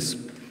thing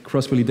with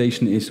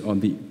cross-validation is, or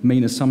the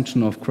main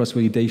assumption of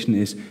cross-validation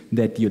is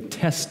that your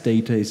test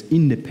data is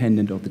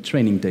independent of the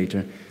training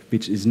data,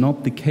 which is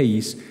not the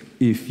case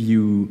if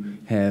you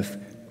have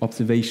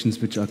observations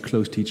which are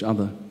close to each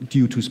other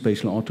due to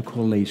spatial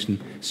autocorrelation.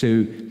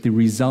 So the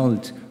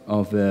result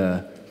of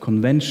a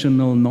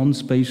conventional,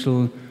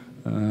 non-spatial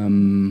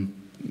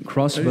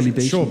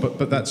cross-validation... Sure,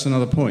 but that's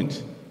another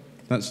point.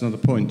 That's another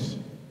point.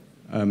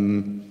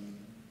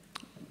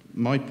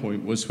 My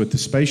point was with the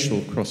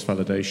spatial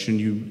cross-validation,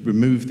 you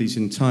remove these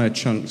entire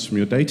chunks from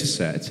your data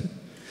set,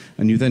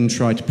 and you then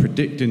try to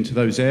predict into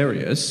those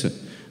areas,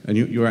 and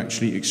you're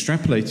actually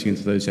extrapolating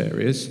into those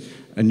areas,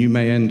 and you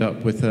may end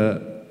up with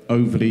an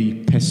overly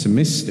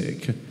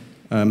pessimistic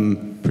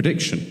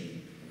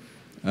prediction,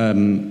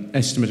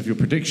 estimate of your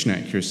prediction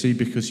accuracy,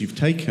 because you've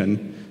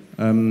taken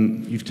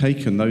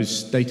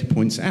those data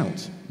points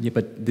out. Yeah,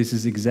 but this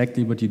is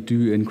exactly what you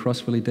do in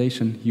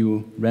cross-validation.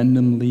 You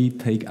randomly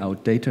take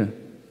out data.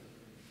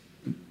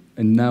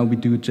 And now we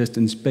do it just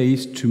in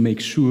space to make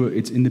sure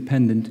it's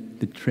independent,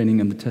 the training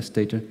and the test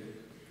data.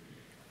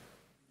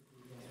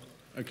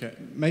 Okay,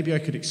 maybe I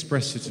could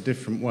express it a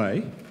different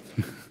way.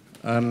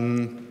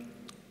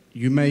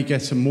 You may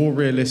get a more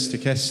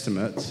realistic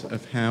estimate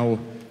of how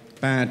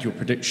bad your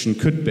prediction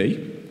could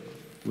be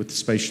with the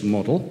spatial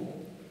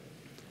model,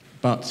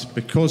 but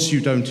because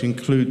you don't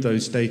include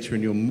those data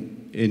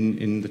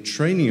in the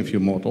training of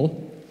your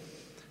model,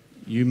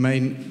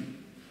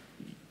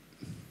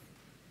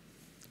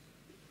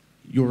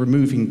 you're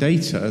removing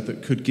data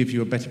that could give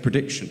you a better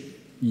prediction.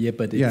 Yeah,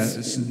 but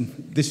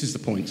this is the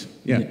point.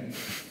 Yeah.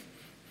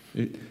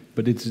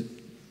 But it's,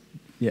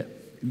 yeah.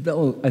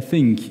 Well, I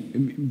think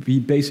we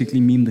basically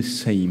mean the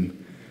same.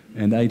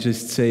 And I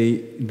just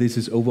say this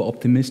is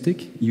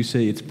over-optimistic. You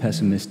say it's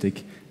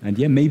pessimistic. And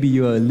yeah, maybe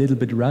you're a little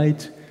bit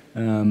right,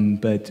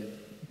 but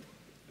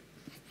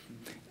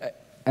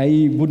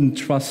I wouldn't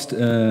trust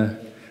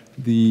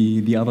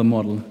the other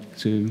model.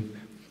 So.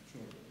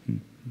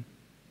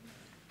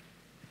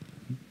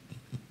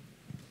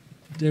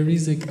 There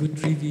is a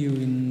good review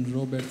in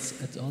Roberts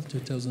et al.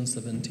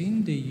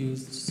 2017. They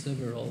used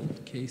several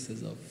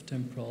cases of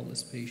temporal,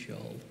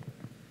 spatial,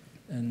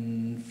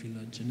 and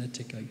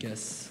phylogenetic, I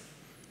guess,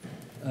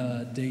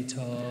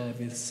 data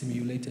with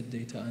simulated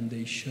data, and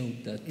they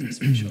showed that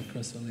spatial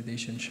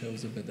cross-validation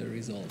shows a better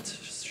result,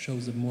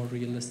 shows a more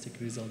realistic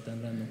result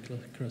than random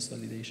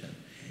cross-validation.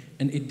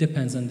 And it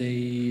depends, and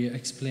they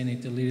explain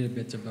it a little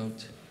bit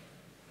about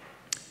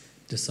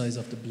the size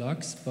of the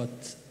blocks,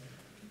 but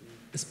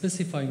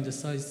specifying the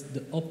size,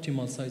 the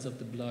optimal size of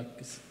the block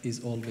is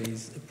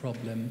always a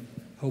problem,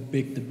 how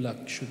big the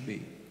block should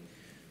be.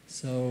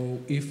 So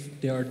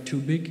if they are too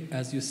big,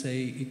 as you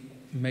say, it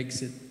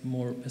makes it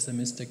more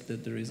pessimistic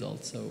than the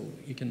result, so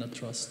you cannot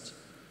trust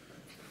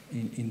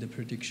in the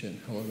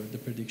prediction. However, the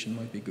prediction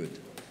might be good.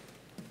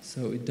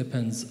 So it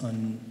depends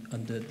on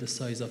the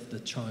size of the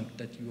chunk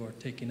that you are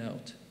taking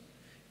out.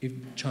 If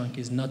chunk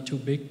is not too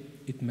big,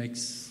 it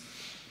makes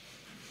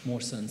more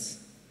sense.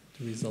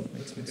 The result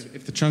makes more sense.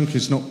 If the chunk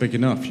is not big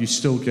enough, you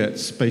still get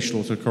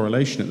spatial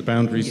autocorrelation at the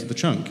boundaries of the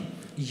chunk.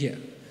 Yeah.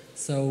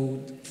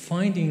 So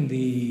finding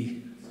the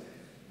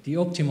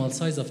optimal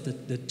size of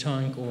the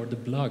chunk or the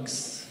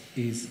blocks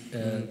is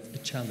a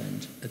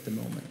challenge at the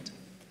moment.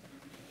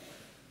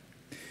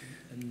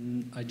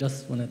 And I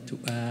just wanted to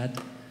add.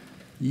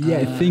 Yeah,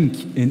 I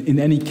think in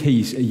any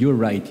case, you're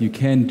right. You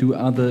can do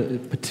other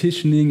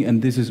partitioning,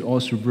 and this is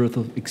also worth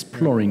of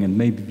exploring, and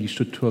maybe we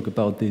should talk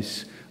about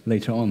this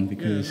later on,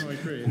 because... Yeah, no, I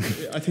agree.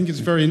 I think it's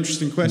a very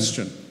interesting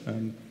question.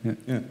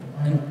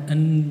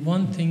 And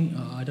one thing,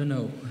 I don't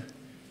know,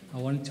 I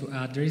wanted to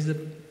add, there is a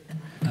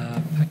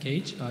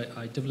package,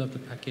 I developed a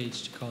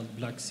package called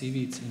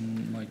BlockCV, it's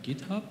in my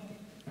GitHub.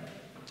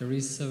 There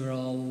is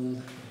several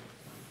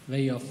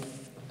way of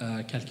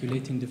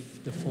calculating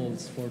the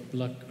folds for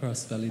block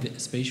cross-validation,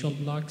 spatial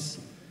blocks,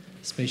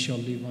 spatial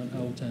leave one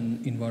out,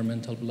 and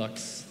environmental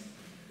blocks.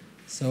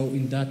 So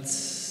in that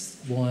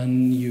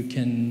one, you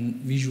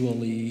can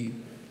visually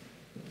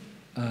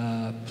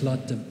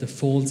plot the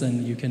folds,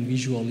 and you can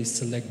visually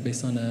select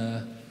based on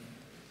a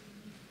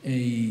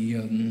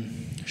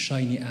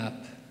Shiny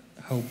app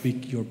how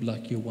big your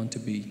block you want to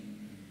be,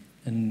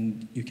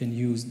 and you can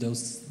use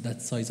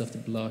that size of the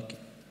block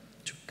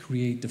to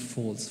create the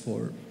folds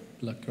for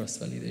block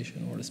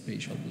cross-validation or a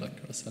spatial block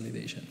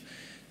cross-validation.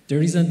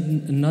 There is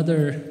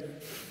another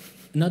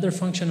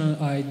function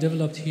I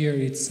developed here.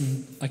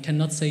 I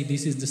cannot say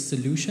this is the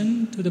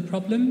solution to the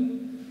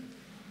problem.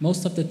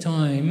 Most of the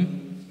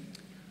time,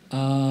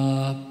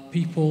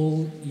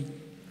 people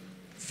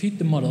feed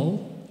the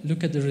model,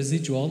 look at the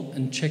residual,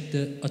 and check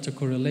the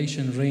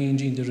autocorrelation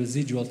range in the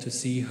residual to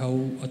see how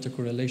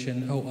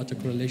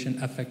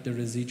autocorrelation affect the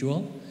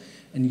residual,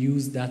 and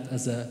use that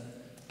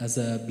as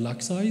a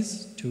block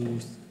size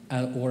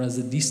or as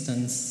a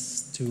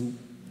distance to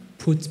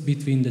put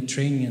between the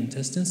training and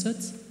testing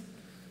sets.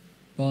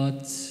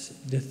 But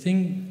the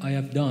thing I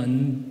have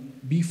done,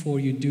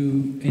 before you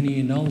do any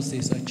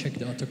analysis, I check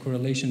the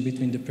autocorrelation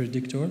between the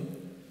predictor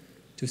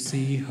to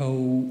see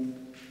how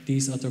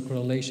these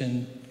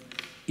autocorrelation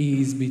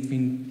is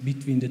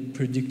between the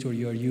predictor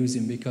you are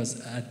using,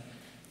 because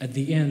at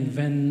the end,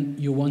 when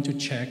you want to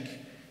check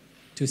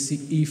to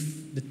see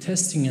if the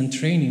testing and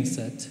training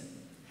set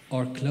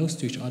are close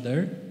to each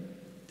other,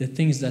 the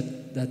things that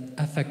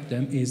affect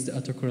them is the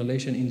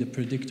autocorrelation in the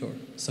predictor.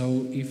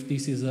 So if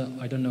this is a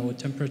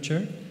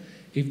temperature,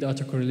 if the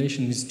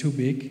autocorrelation is too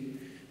big,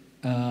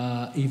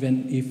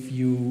 even if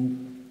you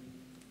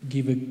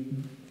give a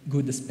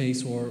good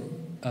space or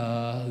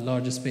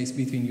larger space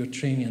between your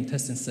training and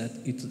testing set,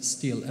 it will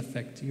still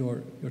affect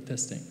your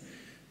testing.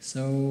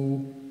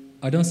 So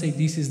I don't say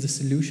this is the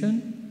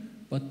solution,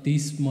 but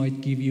this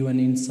might give you an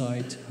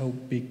insight how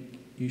big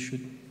you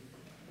should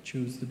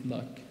choose the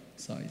block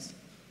size.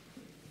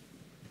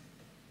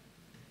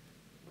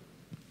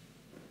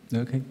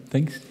 Okay,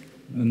 thanks.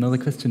 Another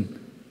question.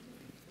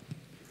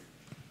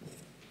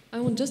 I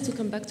want just to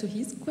come back to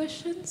his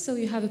question. So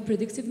you have a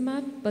predictive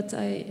map, but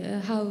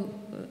how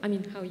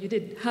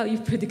you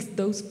predict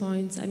those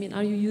points? I mean,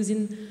 are you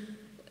using,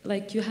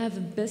 like, you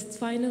have best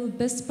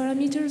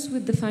parameters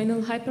with the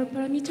final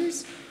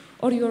hyperparameters,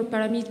 or your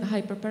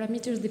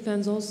hyperparameters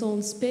depends also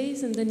on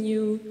space, and then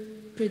you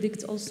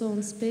predict also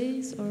on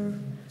space, or?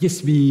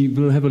 Yes, we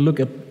will have a look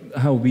at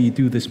how we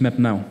do this map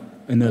now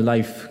in a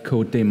live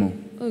code demo.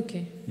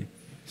 Okay. Yeah.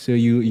 So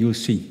you'll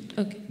see.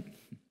 Okay.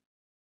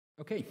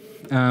 Okay.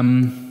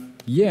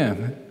 Yeah.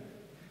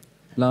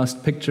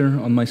 Last picture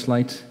on my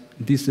slide.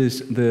 This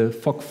is the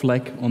fog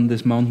flag on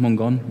this Mount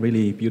Mongón.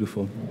 Really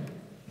beautiful.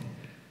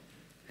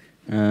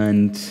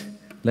 And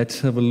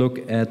let's have a look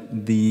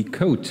at the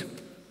code.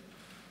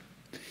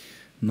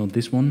 Not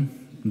this one.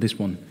 This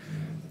one.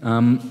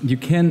 You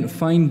can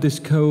find this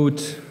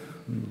code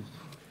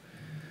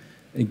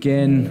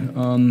again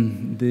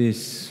on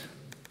this.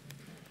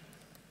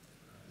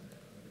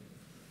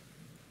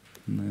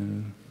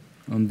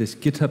 On this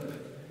GitHub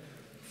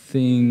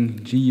thing,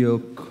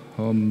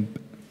 GeoComp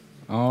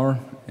R,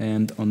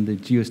 and on the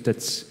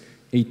Geostats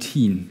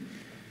 18.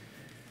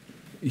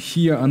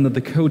 Here under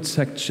the code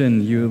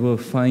section, you will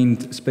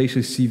find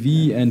spatial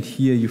CV, and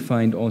here you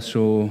find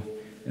also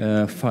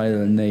a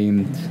file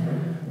named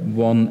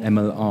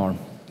 1mlr.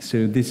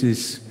 So this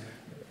is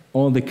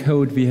all the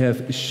code we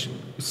have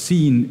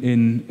seen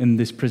in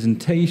this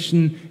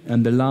presentation,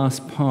 and the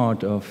last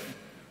part of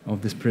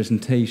this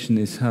presentation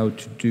is how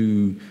to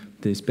do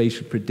the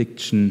spatial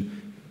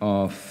prediction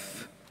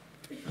of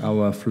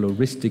our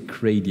floristic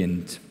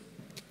gradient.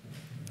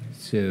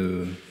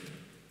 So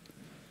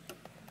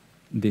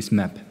this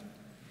map.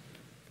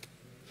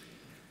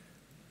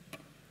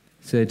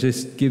 So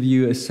just give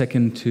you a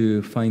second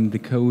to find the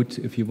code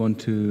if you want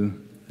to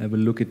have a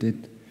look at it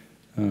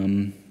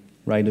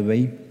right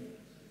away.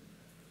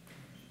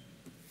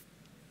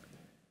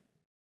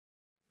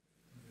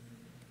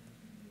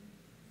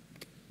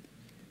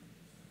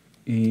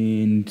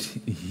 And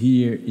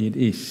here it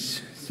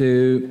is.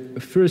 So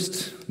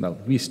first, well,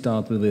 we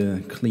start with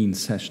a clean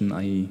session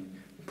I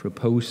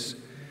propose.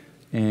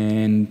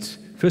 And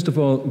first of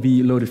all,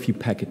 we load a few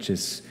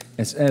packages.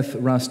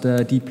 SF,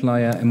 raster,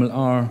 dplyr,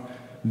 mlr,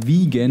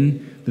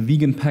 vegan. The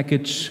vegan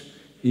package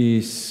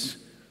is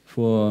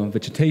for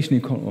vegetation,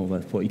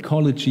 for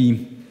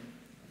ecology.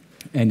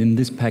 And in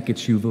this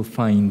package, you will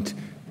find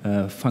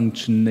a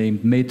function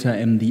named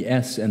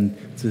meta-MDS, and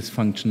this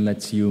function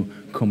lets you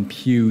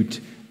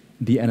compute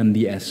the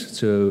NMDS.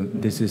 So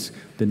this is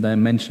the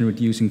dimension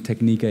reducing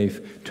technique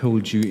I've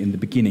told you in the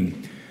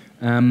beginning.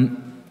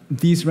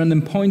 These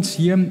random points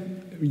here,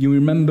 you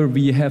remember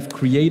we have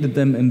created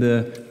them in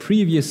the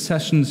previous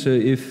session. So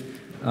if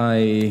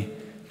I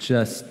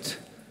just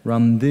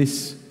run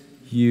this,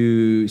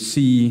 you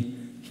see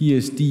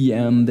here's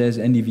DEM, there's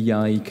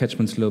NDVI,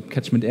 catchment slope,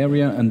 catchment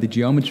area, and the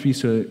geometry.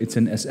 So it's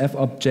an SF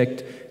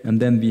object, and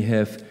then we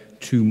have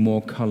two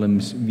more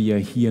columns we are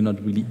here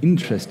not really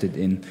interested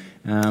in.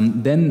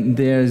 Then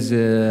there's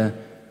a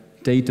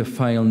data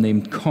file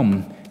named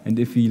com, and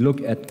if we look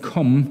at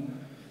com,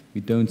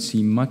 we don't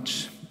see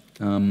much,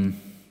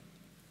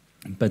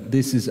 but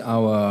this is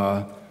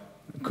our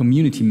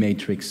community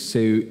matrix. So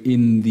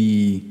in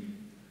the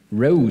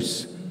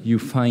rows, you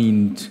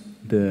find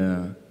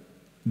the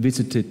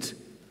visited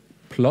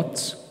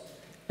plots,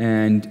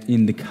 and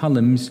in the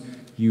columns,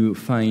 you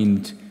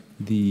find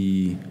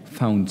the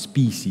found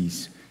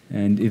species.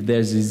 And if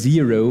there's a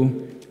 0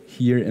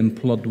 here in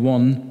plot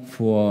 1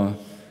 for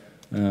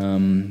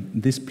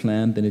this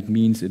plant, then it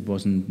means it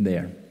wasn't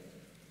there.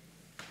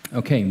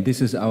 Okay,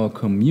 this is our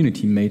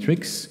community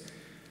matrix.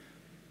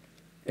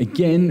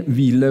 Again,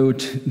 we load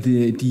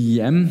the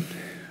DEM,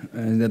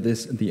 that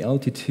is the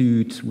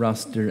altitude,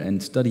 raster,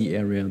 and study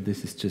area.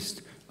 This is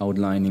just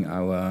outlining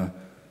our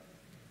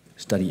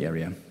study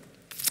area.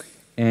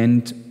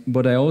 And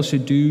what I also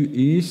do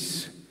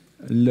is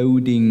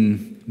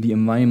loading the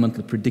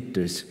environmental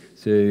predictors.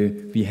 So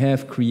we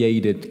have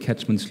created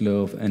catchment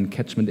slope and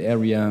catchment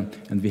area,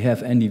 and we have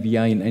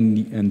NDVI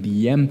and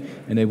DEM,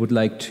 and I would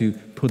like to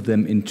put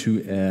them into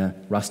a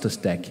raster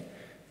stack.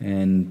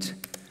 And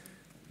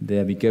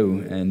there we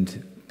go.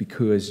 And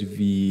because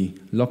we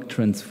log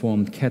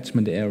transformed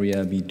catchment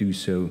area, we do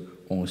so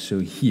also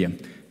here.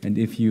 And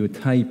if you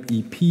type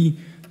EP,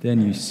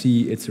 then you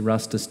see it's a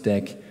raster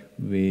stack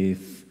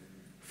with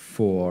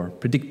 4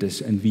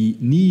 predictors. And we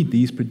need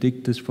these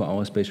predictors for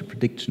our spatial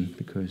prediction,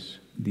 because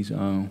these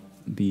are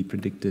the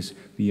predictors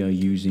we are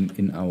using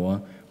in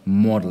our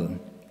model.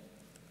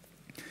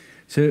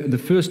 So the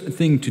first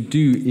thing to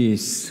do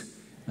is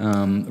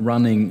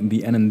running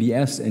the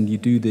NMDS, and you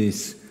do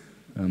this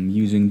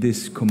using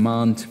this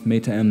command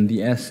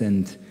meta-NMDS,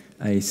 and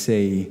I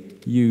say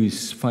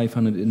use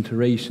 500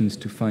 iterations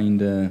to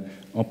find an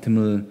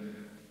optimal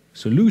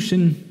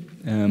solution.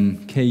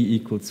 K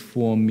equals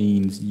 4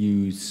 means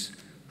use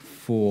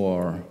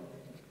 4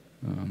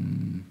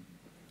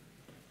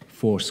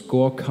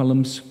 score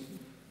columns,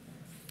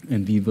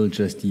 and we will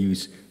just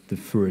use the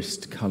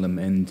first column.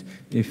 And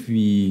if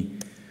we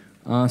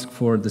ask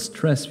for the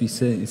stress, we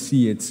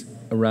see it's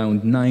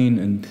around 9,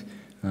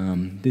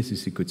 and this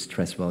is a good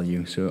stress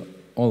value. So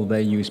all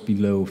values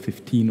below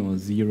 15 or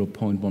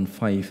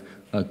 0.15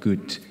 are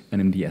good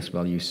NMDS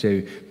values.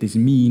 So this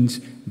means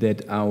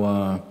that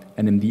our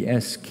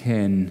NMDS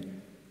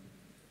can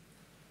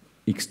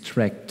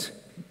extract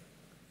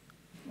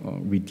or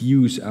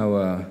reduce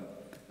our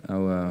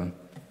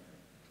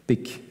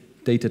big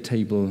data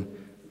table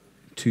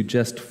to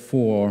just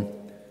 4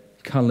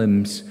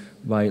 columns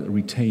while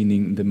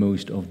retaining the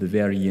most of the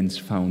variance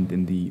found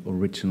in the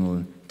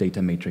original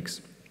data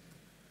matrix.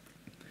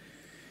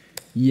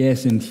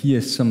 Yes, and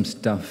here's some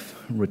stuff,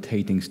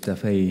 rotating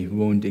stuff. I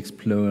won't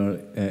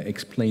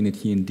explain it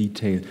here in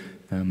detail.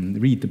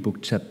 Read the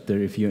book chapter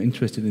if you're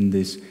interested in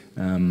this.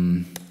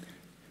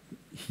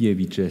 Here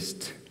we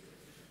just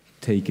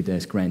take it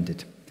as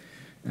granted.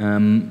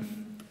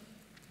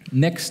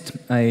 Next,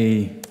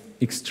 I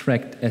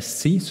extract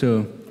SC.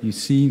 So you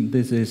see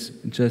this is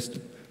just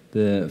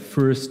the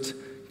first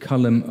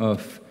column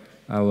of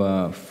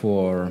our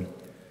 4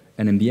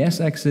 NMDS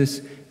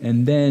axis,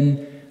 and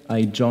then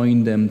I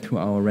join them to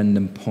our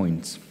random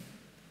points.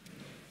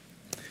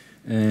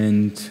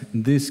 And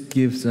this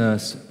gives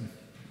us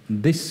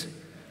this,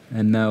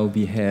 and now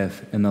we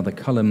have another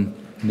column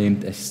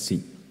named SC.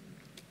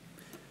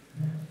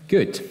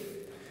 Good.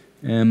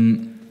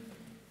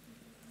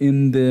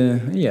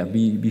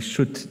 We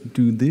should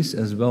do this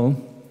as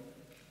well.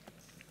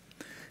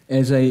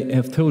 As I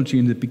have told you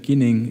in the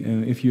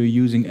beginning, if you're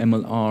using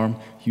MLR,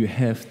 you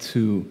have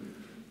to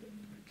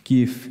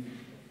give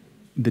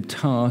the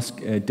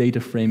task a data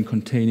frame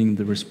containing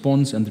the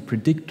response and the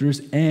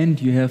predictors,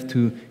 and you have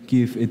to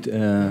give it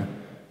a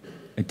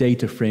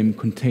data frame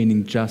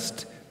containing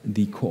just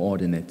the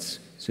coordinates.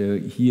 So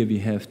here we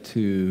have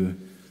to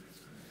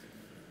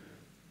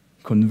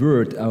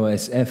convert our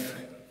SF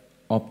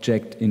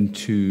object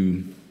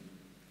into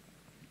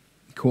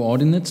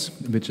coordinates,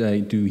 which I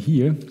do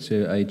here.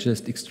 So I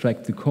just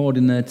extract the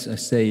coordinates, I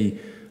say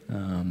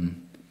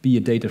be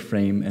a data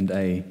frame, and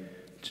I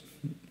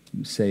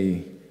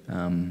say,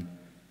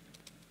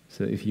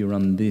 so if you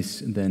run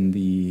this, then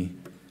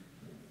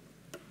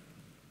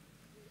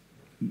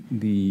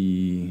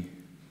the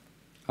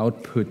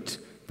output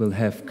will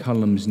have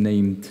columns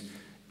named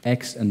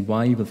X and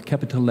Y with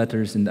capital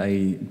letters, and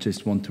I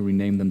just want to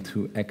rename them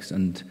to X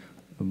and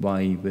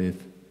Y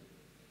with,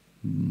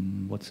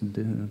 what's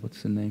the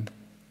name?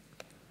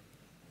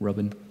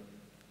 Robin?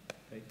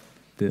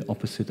 The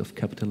opposite of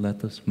capital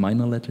letters,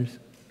 minor letters?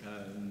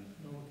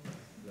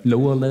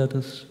 Lower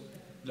letters?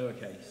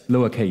 Lowercase.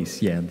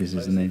 Lowercase, yeah, this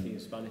is the name. In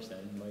Spanish then,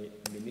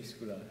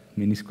 minúscula.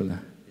 Minúscula.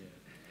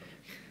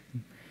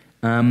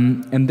 Yeah.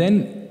 And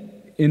then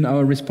in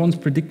our response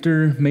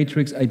predictor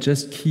matrix, I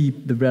just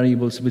keep the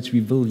variables which we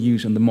will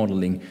use on the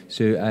modeling.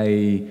 So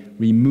I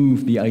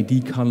remove the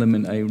ID column,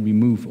 and I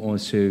remove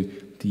also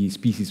the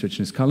species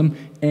richness column.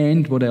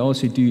 And what I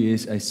also do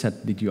is I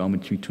set the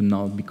geometry to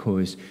null,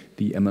 because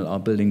the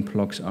MLR building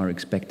blocks are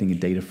expecting a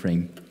data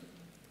frame.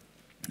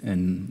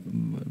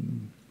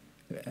 And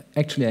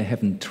actually I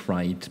haven't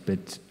tried,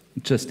 but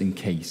just in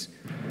case.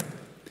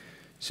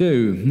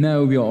 So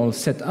now we are all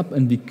set up,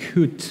 and we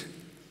could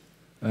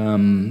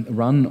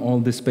run all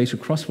this spatial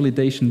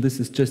cross-validation. This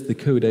is just the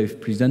code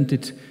I've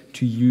presented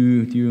to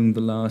you during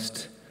the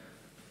last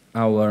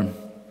hour,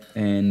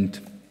 and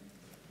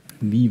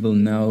we will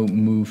now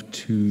move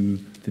to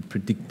the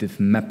predictive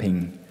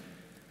mapping.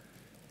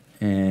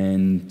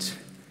 And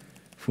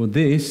for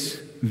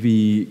this,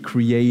 we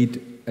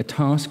create a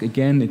task.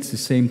 Again, it's the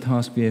same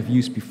task we have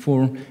used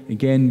before.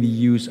 Again, we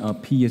use our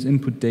P as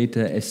input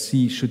data,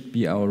 SC should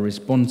be our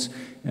response,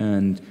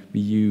 and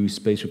we use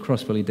spatial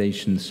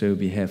cross-validation, so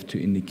we have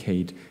to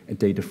indicate a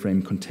data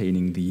frame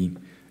containing the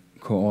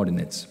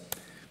coordinates.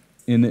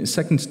 In the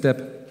second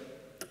step,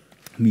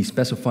 we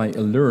specify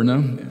a learner,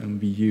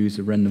 and we use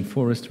a random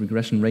forest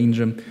regression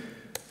ranger,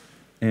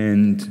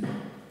 and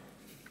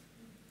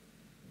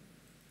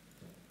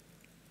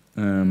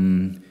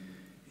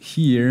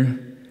here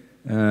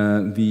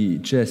we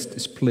just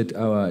split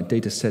our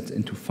data set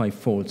into 5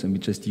 folds, and we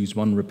just use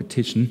 1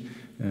 repetition,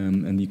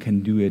 and you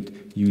can do it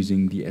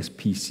using the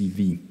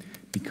SPCV.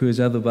 because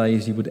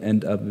otherwise you would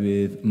end up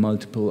with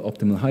multiple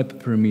optimal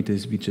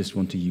hyperparameters. We just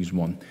want to use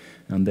one,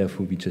 and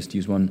therefore we just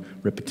use one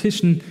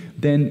repetition.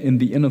 Then in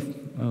the inner,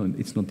 oh,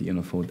 it's not the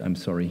inner fold, I'm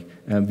sorry.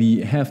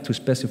 We have to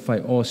specify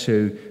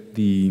also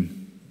the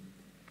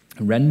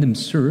random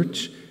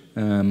search.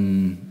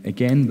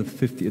 Again, with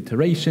 50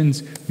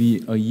 iterations,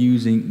 we are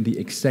using the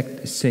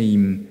exact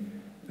same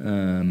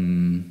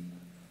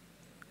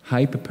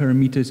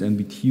hyperparameters, and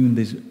we tune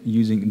this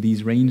using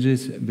these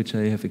ranges, which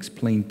I have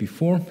explained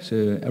before.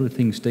 So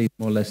everything stays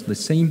more or less the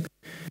same.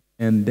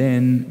 And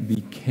then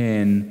we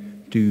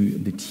can do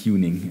the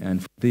tuning.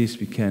 And for this,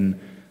 we can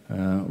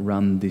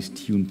run these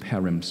tune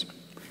params.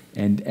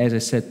 And as I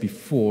said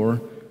before,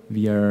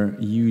 we are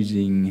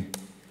using,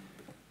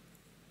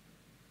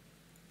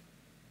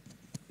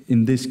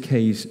 in this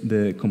case,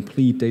 the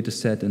complete data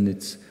set, and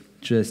it's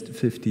just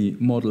 50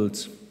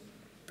 models.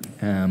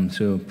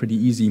 So pretty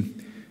easy.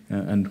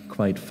 And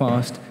quite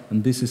fast,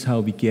 and this is how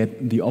we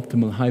get the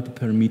optimal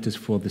hyperparameters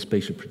for the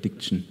spatial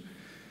prediction.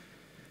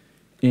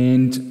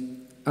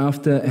 And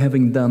after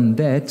having done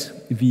that,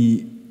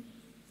 we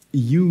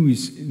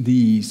use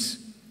these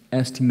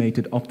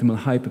estimated optimal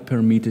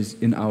hyperparameters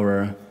in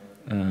our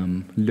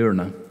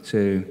learner.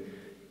 So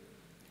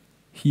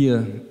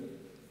here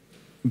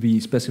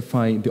we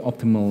specify the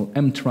optimal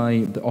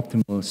m-trie, the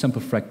optimal sample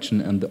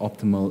fraction, and the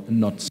optimal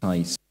knot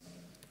size.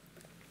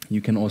 You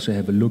can also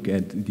have a look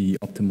at the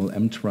optimal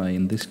m-trie.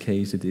 In this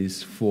case, it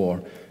is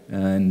 4.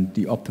 And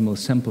the optimal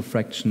sample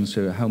fraction,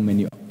 so how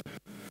many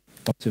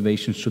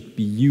observations should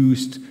be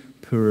used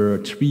per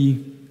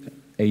tree,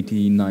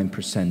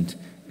 89%.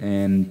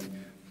 And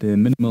the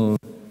minimal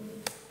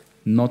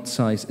knot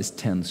size is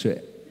 10. So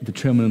the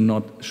terminal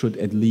knot should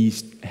at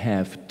least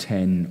have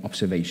 10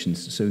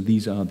 observations. So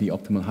these are the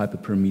optimal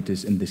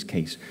hyperparameters in this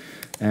case.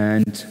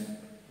 And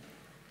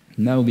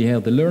now we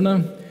have the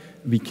learner.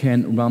 We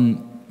can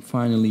run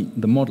finally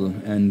the model,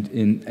 and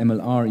in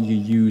MLR you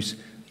use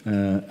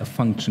a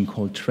function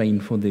called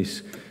train for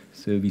this.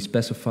 So we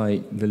specify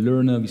the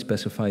learner, we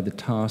specify the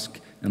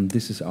task, and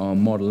this is our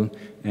model,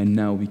 and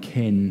now we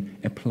can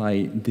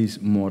apply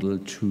this model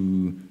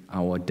to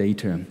our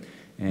data.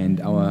 And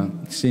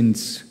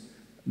since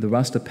the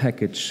raster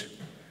package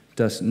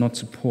does not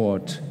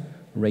support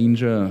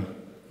ranger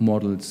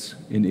models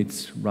in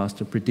its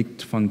raster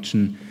predict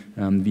function,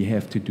 we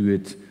have to do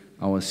it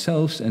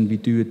ourselves, and we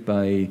do it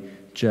by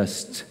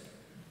just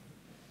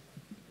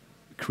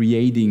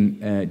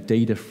creating a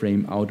data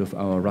frame out of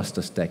our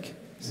raster stack.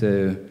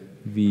 So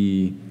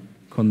we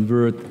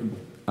convert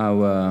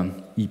our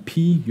EP,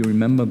 you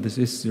remember this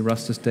is the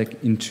raster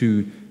stack,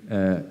 into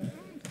a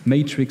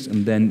matrix,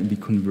 and then we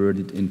convert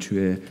it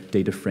into a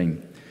data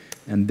frame.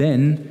 And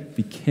then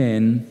we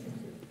can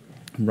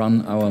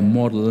run our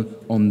model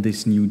on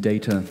this new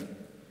data.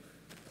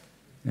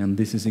 And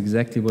this is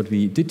exactly what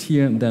we did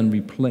here. And then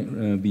we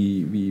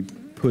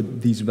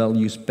put these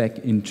values back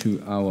into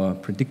our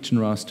prediction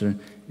raster,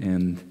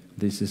 and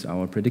this is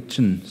our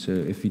prediction. So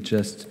if we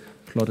just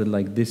plot it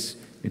like this,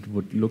 it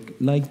would look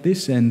like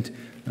this. And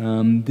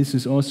this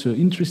is also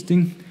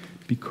interesting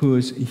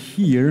because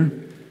here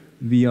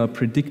we are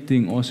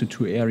predicting also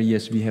 2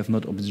 areas we have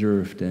not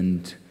observed,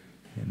 and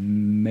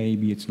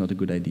maybe it's not a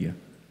good idea.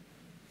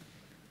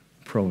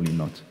 Probably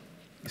not.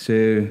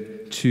 So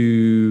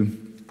to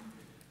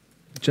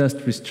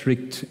just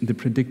restrict the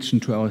prediction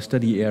to our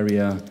study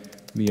area,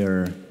 we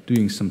are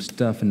doing some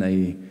stuff, and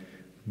I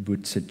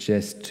would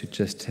suggest to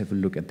just have a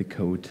look at the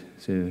code.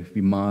 So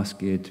we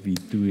mask it, we're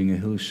doing a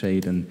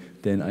hillshade, and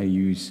then I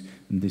use,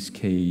 in this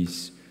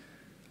case,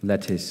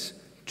 lattice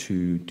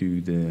to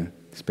do the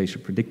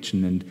spatial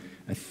prediction. And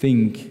I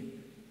think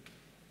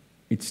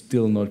it's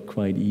still not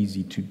quite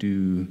easy to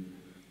do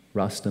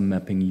raster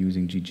mapping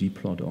using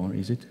ggplot, or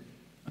is it?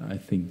 I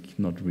think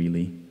not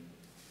really.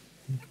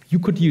 You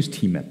could use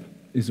tmap,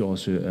 is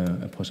also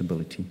a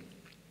possibility.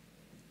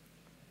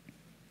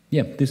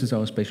 Yeah, this is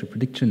our spatial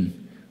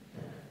prediction.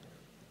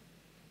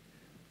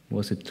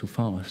 Was it too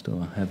fast,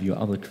 or have you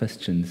other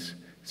questions?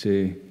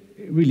 So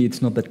really,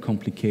 it's not that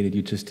complicated.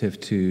 You just have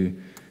to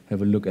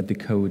have a look at the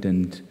code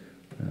and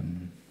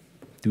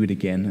do it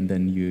again, and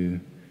then you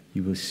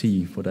will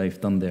see what I've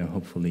done there,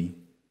 hopefully.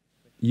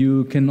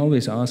 You can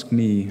always ask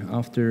me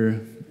after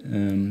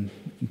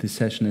the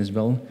session as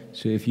well.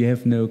 So if you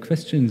have no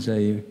questions,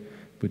 I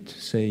would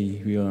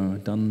say we are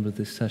done with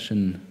this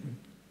session.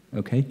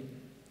 Okay?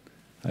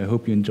 I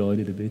hope you enjoyed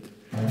it a bit.